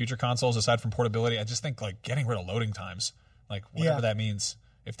with future consoles, aside from portability, I just think like getting rid of loading times, like whatever that means.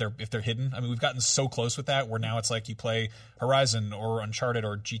 If they're hidden, I mean, we've gotten so close with that where now it's like you play Horizon or Uncharted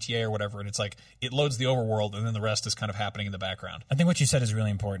or GTA or whatever, and it's like it loads the overworld, and then the rest is kind of happening in the background. I think what you said is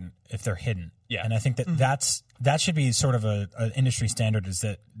really important. If they're hidden, and I think that that should be sort of a industry standard. Is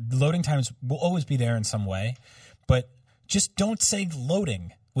that loading times will always be there in some way, but just don't say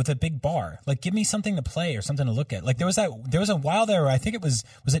loading with a big bar. Like, give me something to play or something to look at. Like there was a while there where I think it was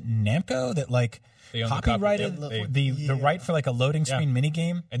it Namco that like copyrighted the right for like a loading screen mini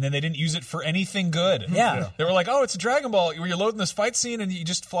game, and then they didn't use it for anything good. They were like, oh, it's a Dragon Ball where you're loading this fight scene and you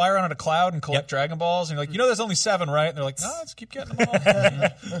just fly around on a cloud and collect Dragon Balls, and you're like, there's only 7, right? And they're like, no, let's keep getting them all.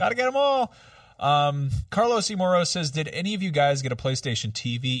 Gotta get them all. Carlos E. Moro says, did any of you guys get a PlayStation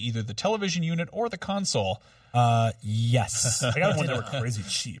TV, either the television unit or the console? Yes. I got one that were crazy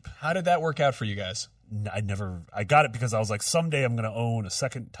cheap. How did that work out for you guys? I got it because I was like, someday I'm going to own a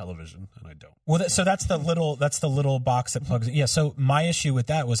second television, and I don't. Well, so that's the little box that plugs in. Yeah. So my issue with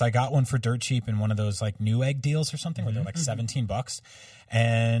that was I got one for dirt cheap in one of those like Newegg deals or something where they're like $17,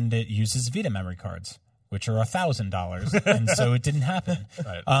 and it uses Vita memory cards, which are $1,000, and so it didn't happen.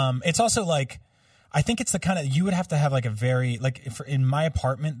 Right. It's also like, I think it's the kind of, you would have to have like a very, like in my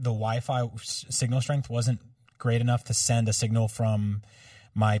apartment, the Wi-Fi signal strength wasn't great enough to send a signal from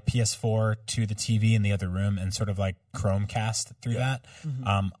my PS4 to the TV in the other room and sort of like Chromecast through that.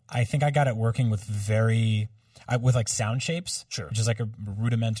 I think I got it working with with like sound shapes, which is like a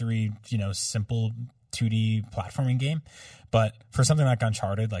rudimentary, simple 2D platforming game. But for something like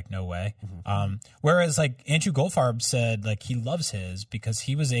Uncharted, like no way. Whereas like Andrew Goldfarb said, like he loves his because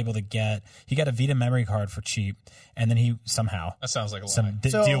he was able to he got a Vita memory card for cheap, and then he somehow that sounds like a lie. So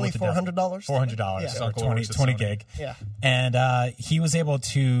deal only with $400. $400, or 20 Sony. gig. Yeah, and he was able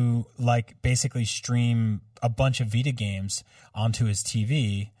to like basically stream a bunch of Vita games onto his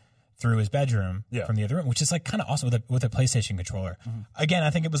TV through his bedroom from the other room, which is like kind of awesome with a PlayStation controller. Again,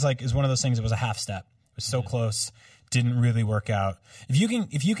 I think it was one of those things. It was a half step. It was so close, didn't really work out. If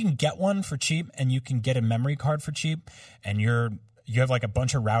you can get one for cheap and you can get a memory card for cheap, and you have like a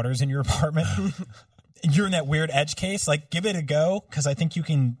bunch of routers in your apartment, and you're in that weird edge case, like give it a go, because I think you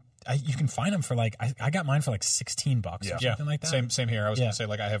can find them for like I got mine for like $16 or something like that. Same here. I was gonna say,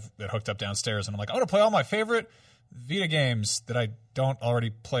 like, I have it hooked up downstairs, and I'm like, I want to play all my favorite Vita games that I don't already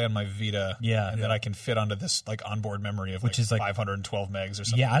play on my Vita, that I can fit onto this like onboard memory of which is like 512 megs or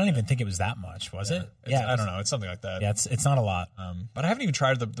something. Yeah, I don't even think it was that much, was it? Yeah, I don't know. It's something like that. Yeah, it's not a lot. But I haven't even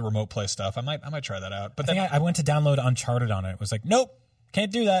tried the remote play stuff. I might try that out. But I think I went to download Uncharted on it. It was like, nope, can't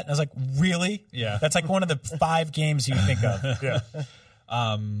do that. And I was like, really? Yeah, that's like one of the 5 games you think of. Yeah.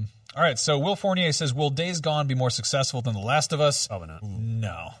 All right. So Will Fournier says, "Will Days Gone be more successful than The Last of Us?" Probably not.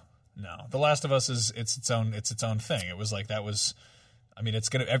 No. The Last of Us is its own thing. It was like that was. I mean, it's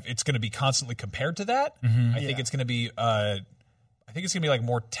gonna be constantly compared to that. I think it's gonna be. I think it's gonna be like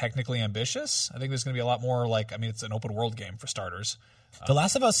more technically ambitious. I think there's gonna be a lot more like. I mean, it's an open world game for starters. The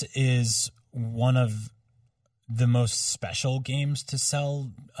Last of Us is one of the most special games to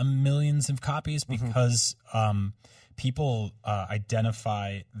sell millions of copies because people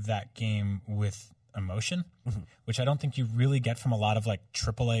identify that game with emotion, which I don't think you really get from a lot of like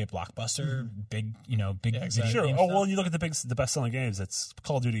AAA blockbuster, big video Sure. game Oh, stuff. well, you look at the best-selling games. It's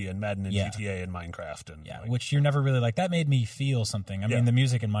Call of Duty and Madden and GTA and Minecraft and which you're never really like. That made me feel something. I mean, the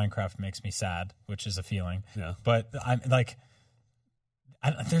music in Minecraft makes me sad, which is a feeling. Yeah. But I'm like,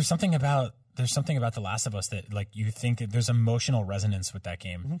 there's something about The Last of Us that like you think there's emotional resonance with that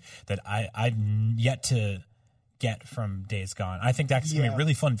game that I've yet to get from Days Gone. I think that's gonna be a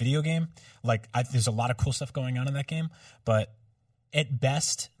really fun video game. Like there's a lot of cool stuff going on in that game, but at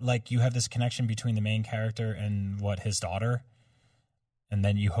best, like you have this connection between the main character and his daughter, and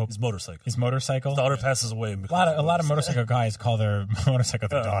then you hope his motorcycle. His daughter passes away. A lot of motorcycle guys call their motorcycle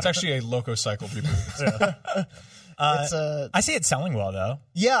their daughter. It's actually a lococycle, people. I see it selling well though.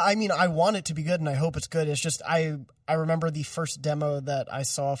 Yeah, I mean, I want it to be good, and I hope it's good. It's just I remember the first demo that I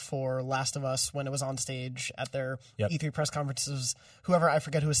saw for Last of Us when it was on stage at their E3 press conferences. Whoever, I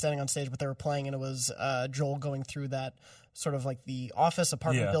forget who was standing on stage, but they were playing, and it was Joel going through that sort of like the office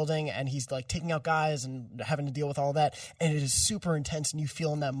apartment building, and he's like taking out guys and having to deal with all that, and it is super intense, and you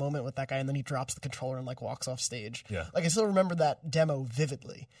feel in that moment with that guy, and then he drops the controller and like walks off stage. Yeah. Like I still remember that demo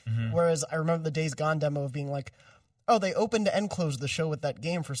vividly, whereas I remember the Days Gone demo of being like, oh, they opened and closed the show with that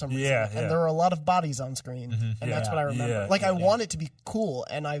game for some reason, and there were a lot of bodies on screen, and that's what I remember. I want it to be cool,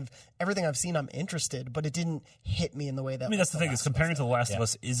 and everything I've seen, I'm interested, but it didn't hit me in the way that. I mean, that's the thing is comparing to The Last of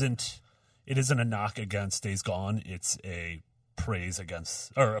Us isn't a knock against Days Gone. It's a praise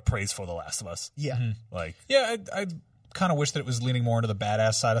for The Last of Us. Yeah, I kind of wish that it was leaning more into the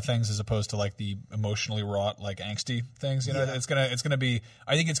badass side of things as opposed to like the emotionally wrought, like angsty things. You know, it's gonna be.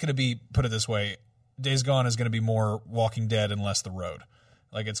 I think it's gonna be. Put it this way. Days Gone is going to be more Walking Dead and less The Road.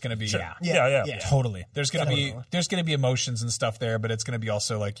 Like it's going to be, totally. There's going to be emotions and stuff there, but it's going to be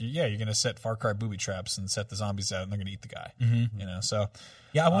also like, you're going to set Far Cry booby traps and set the zombies out, and they're going to eat the guy. You know, so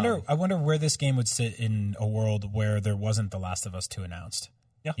I wonder where this game would sit in a world where there wasn't The Last of Us 2 announced.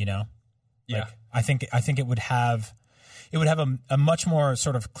 Yeah, you know, I think it would have a much more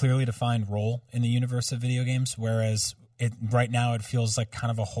sort of clearly defined role in the universe of video games, whereas right now it feels like kind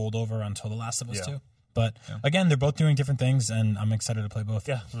of a holdover until The Last of Us 2. But again, they're both doing different things, and I'm excited to play both.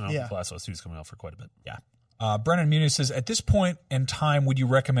 The Last of Us 2 is coming out for quite a bit. Yeah. Brennan Muniz says, at this point in time, would you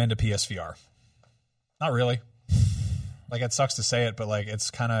recommend a PSVR? Not really. Like, it sucks to say it, but like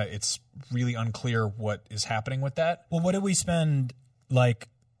it's really unclear what is happening with that. Well, what did we spend like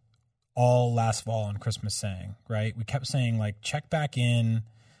all last fall and Christmas saying, right? We kept saying like check back in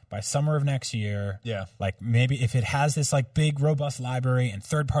by summer of next year. Yeah. Like maybe if it has this like big robust library and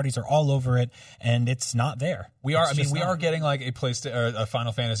third parties are all over it and it's not there. We are getting like a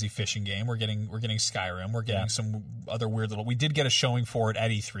Final Fantasy fishing game. We're getting Skyrim. We're getting some other weird little. We did get a showing for it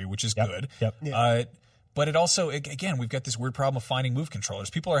at E3, which is good. Yep. But it also, again, we've got this weird problem of finding move controllers.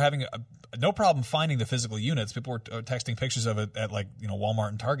 People are having no problem finding the physical units. People were texting pictures of it at Walmart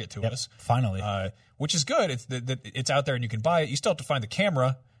and Target to us. Finally, which is good. It's out there and you can buy it. You still have to find the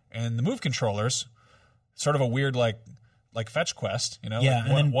camera and the move controllers. Sort of a weird like fetch quest, you know. Yeah,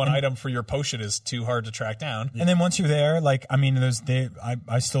 like one item for your potion is too hard to track down. And then once you're there,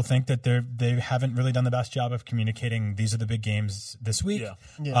 I still think that they haven't really done the best job of communicating. These are the big games this week.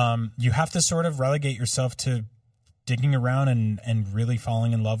 Yeah. You have to sort of relegate yourself to digging around and really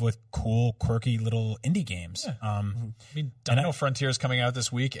falling in love with cool, quirky little indie games. Yeah. I mean, Dino Frontier is coming out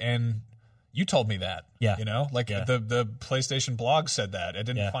this week, and You told me that. Yeah. You know, like the PlayStation blog said that. I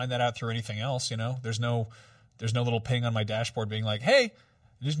didn't find that out through anything else. You know, there's no little ping on my dashboard being like, hey,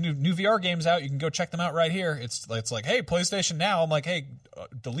 there's new VR games out. You can go check them out right here. It's like, hey, PlayStation Now. I'm like, hey,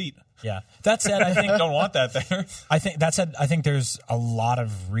 delete. Yeah. That said, I think don't want that there. I think there's a lot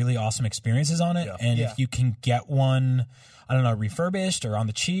of really awesome experiences on it, and if you can get one, I don't know, refurbished or on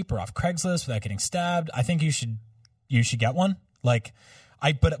the cheap or off Craigslist without getting stabbed, I think you should get one. Like,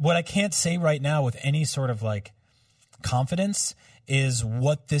 but what I can't say right now with any sort of like confidence is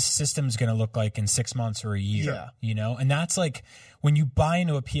what this system is going to look like in 6 months or a year, you know? And that's like when you buy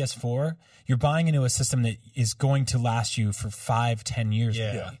into a PS4, you're buying into a system that is going to last you for 5-10 years.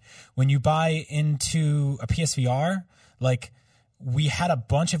 Really. When you buy into a PSVR, like we had a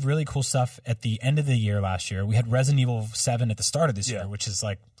bunch of really cool stuff at the end of the year last year. We had Resident Evil 7 at the start of this year, which is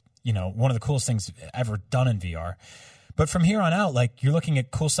like, you know, one of the coolest things ever done in VR. But from here on out, like you're looking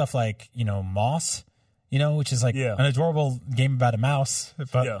at cool stuff like, you know, Moss, you know, which is like an adorable game about a mouse.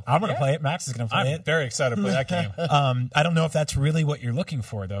 But I'm going to play it. Max is going to play it. I'm very excited to play that game. I don't know if that's really what you're looking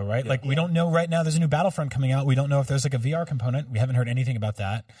for, though, right? Like we don't know right now. There's a new Battlefront coming out. We don't know if there's like a VR component. We haven't heard anything about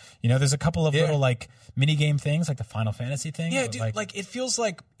that. You know, there's a couple of little like mini game things, like the Final Fantasy thing. Yeah, dude, like it feels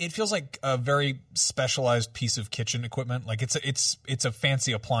like a very specialized piece of kitchen equipment. Like it's a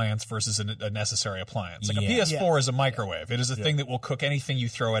fancy appliance versus a necessary appliance. Like a PS4 is a microwave. It is a thing that will cook anything you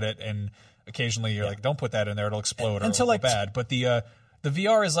throw at it, and occasionally you're like, don't put that in there, it'll explode or it'll go bad. But the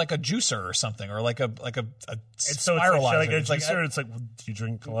VR is like a juicer or something, or like a spiralizer. It's like do you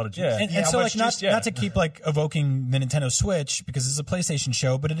drink a lot of juice? And so like not to keep like evoking the Nintendo Switch because it's a PlayStation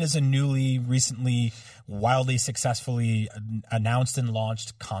show, but it is a recently wildly successfully announced and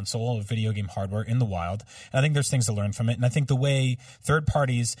launched console of video game hardware in the wild. And I think there's things to learn from it. And I think the way third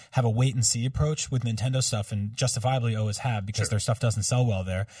parties have a wait and see approach with Nintendo stuff, and justifiably always have because their stuff doesn't sell well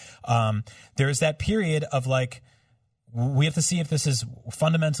there. There's that period of like, we have to see if this is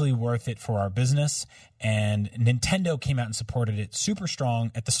fundamentally worth it for our business. And Nintendo came out and supported it super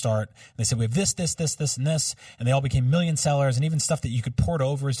strong at the start. They said, we have this, and this. And they all became million sellers, and even stuff that you could port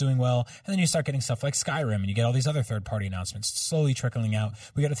over is doing well. And then you start getting stuff like Skyrim, and you get all these other third-party announcements slowly trickling out.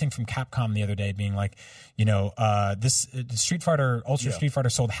 We got a thing from Capcom the other day being like, you know, this Street Fighter, Ultra Street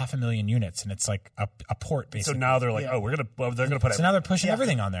Fighter sold 500,000 units, and it's like a port, basically. So now they're like, they're going to put So now they're pushing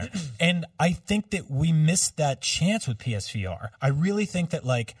everything on there. And I think that we missed that chance with PSVR. I really think that,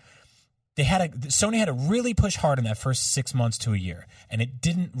 like, Sony had to really push hard in that first 6 months to a year, and it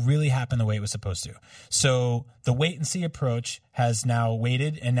didn't really happen the way it was supposed to. So the wait and see approach has now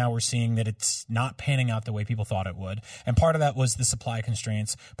waited, and now we're seeing that it's not panning out the way people thought it would. And part of that was the supply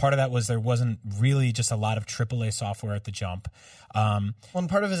constraints. Part of that was there wasn't really just a lot of AAA software at the jump. And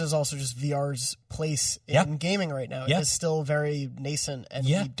part of it is also just VR's place in gaming right now. It is still very nascent, and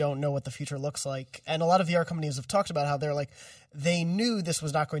we don't know what the future looks like. And a lot of VR companies have talked about how they're like, they knew this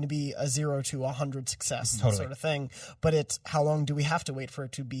was not going to be a 0 to 100 success sort of thing, but it's how long do we have to wait for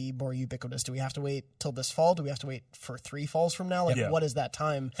it to be more ubiquitous? Do we have to wait till this fall? Do we have to wait for 3 falls from now? Like, what is that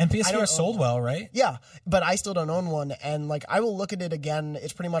time? And PSVR sold well, right? Yeah, but I still don't own one, and like I will look at it again.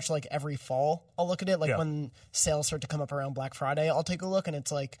 It's pretty much like every fall I'll look at it. Like when sales start to come up around Black Friday, I'll take a look, and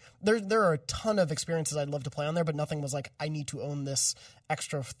it's like there are a ton of experiences I'd love to play on there, but nothing was like I need to own this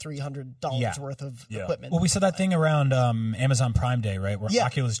extra $300 worth of equipment. Well, we saw that thing around Amazon Prime Day, right, where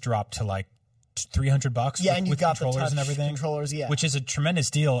Oculus dropped to like $300 and you with got controllers the touch and everything, controllers, which is a tremendous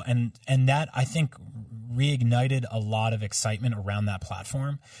deal, and that I think reignited a lot of excitement around that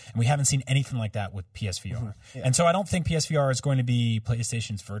platform, and we haven't seen anything like that with PSVR. And so I don't think PSVR is going to be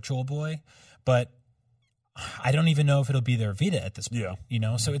PlayStation's Virtual Boy, but I don't even know if it'll be their Vita at this point. You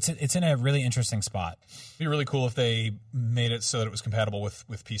know, so it's in a really interesting spot. It'd be really cool if they made it so that it was compatible with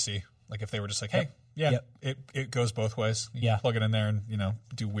PC. Like if they were just like, hey, it goes both ways. You plug it in there and, you know,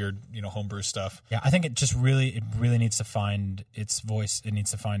 do weird, you know, homebrew stuff. Yeah, I think it just really needs to find its voice. It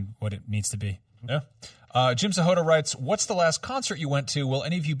needs to find what it needs to be. Yeah. Jim Sahota writes, what's the last concert you went to? Will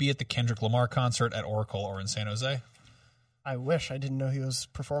any of you be at the Kendrick Lamar concert at Oracle or in San Jose? I wish. I didn't know he was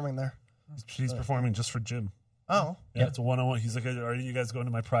performing there. He's performing just for Jim. Oh. Yeah, it's a one-on-one. He's like, are you guys going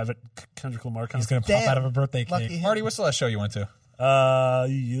to my private Kendrick Lamar concert? He's going to pop out of a birthday cake. Marty, what's the last show you went to? I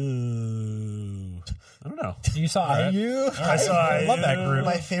don't know. You saw IU? I saw I love that group.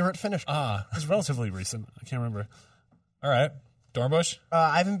 My favorite finish. It's relatively recent. I can't remember. All right. Dornbush?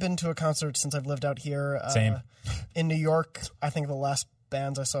 I haven't been to a concert since I've lived out here. Same. In New York, I think the last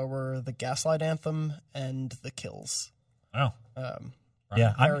bands I saw were the Gaslight Anthem and the Kills. Oh.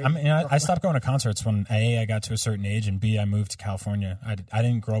 Yeah, I stopped going to concerts when A, I got to a certain age, and B, I moved to California. I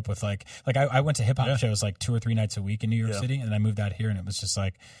didn't grow up with I went to hip hop shows like 2 or 3 nights a week in New York City, and then I moved out here, and it was just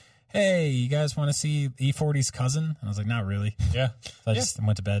like, hey, you guys want to see E40's cousin? And I was like, not really. Yeah. So I just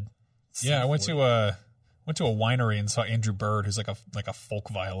went to bed. Yeah, I went to a winery and saw Andrew Bird, who's like a folk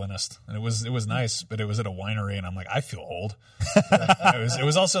violinist, and it was nice, but it was at a winery, and I'm like, I feel old. It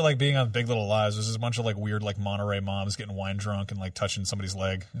was also like being on Big Little Lies. There's just a bunch of like weird like Monterey moms getting wine drunk and like touching somebody's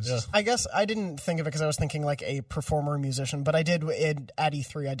leg. I guess I didn't think of it because I was thinking like a performer musician, but I did at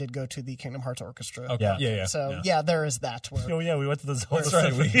E3. I did go to the Kingdom Hearts Orchestra. Okay. Yeah. So there is that. Where Oh yeah, we went to the Zelda That's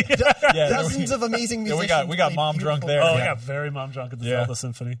right. Symphony. dozens of amazing musicians. Yeah, we got played mom drunk there. Oh, Yeah. I got very mom drunk at the Zelda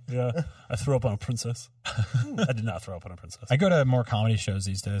Symphony. Yeah, I threw up on a princess. I did not throw up on a princess. I go to more comedy shows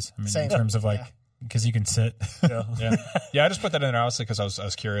these days. I mean, Same. in terms of like, because you can sit. Yeah. I just put that in there honestly because I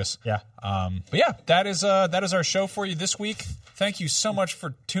was curious. Yeah. But yeah, that is our show for you this week. Thank you so much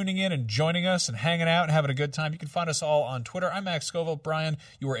for tuning in and joining us and hanging out and having a good time. You can find us all on Twitter. I'm Max Scoville. Brian,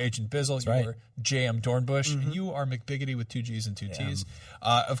 you are Agent Bizzle. You are JM Dornbush. And you are McBiggity with 2 G's and 2 T's.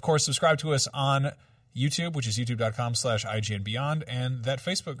 Of course, subscribe to us on YouTube, which is youtube.com/IGNBeyond, and that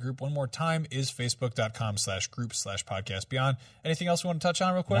Facebook group, one more time, is facebook.com/group/podcastbeyond. Anything else we want to touch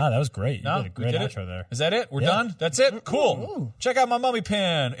on real quick? No, that was great. No, You did a great outro there. Is that it? We're done? That's it? Cool. Check out my mummy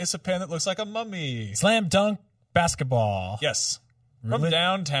pin. It's a pin that looks like a mummy. Slam dunk basketball. Yes. From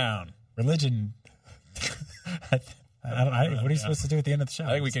downtown. Religion. I don't know. What are you supposed to do at the end of the show?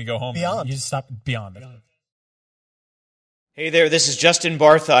 I think we can go home. Beyond. You just stop beyond. Hey there, this is Justin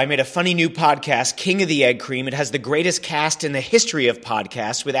Bartha. I made a funny new podcast, King of the Egg Cream. It has the greatest cast in the history of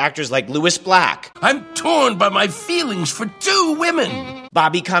podcasts with actors like Louis Black, I'm torn by my feelings for 2 women.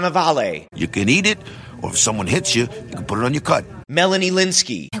 Bobby Cannavale, You can eat it, or if someone hits you, you can put it on your cut. Melanie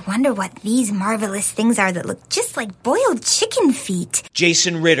Linsky, I wonder what these marvelous things are that look just like boiled chicken feet.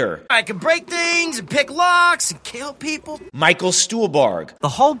 Jason Ritter, I can break things and pick locks and kill people. Michael Stuhlbarg, The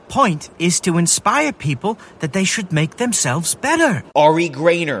whole point is to inspire people that they should make themselves better. Ari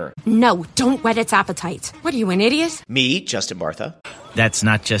Grainer, No, don't whet its appetite. What are you, an idiot? me, Justin Bartha, That's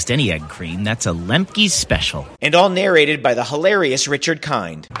not just any egg cream, that's a Lemke's special. and all narrated by the hilarious Richard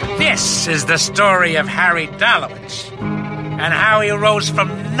Kind. This is the story of Harry Dalowitz and how he rose from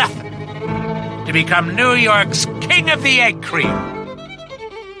nothing to become New York's King of the Egg Cream.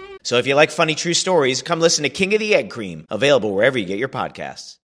 So if you like funny true stories, come listen to King of the Egg Cream, available wherever you get your podcasts.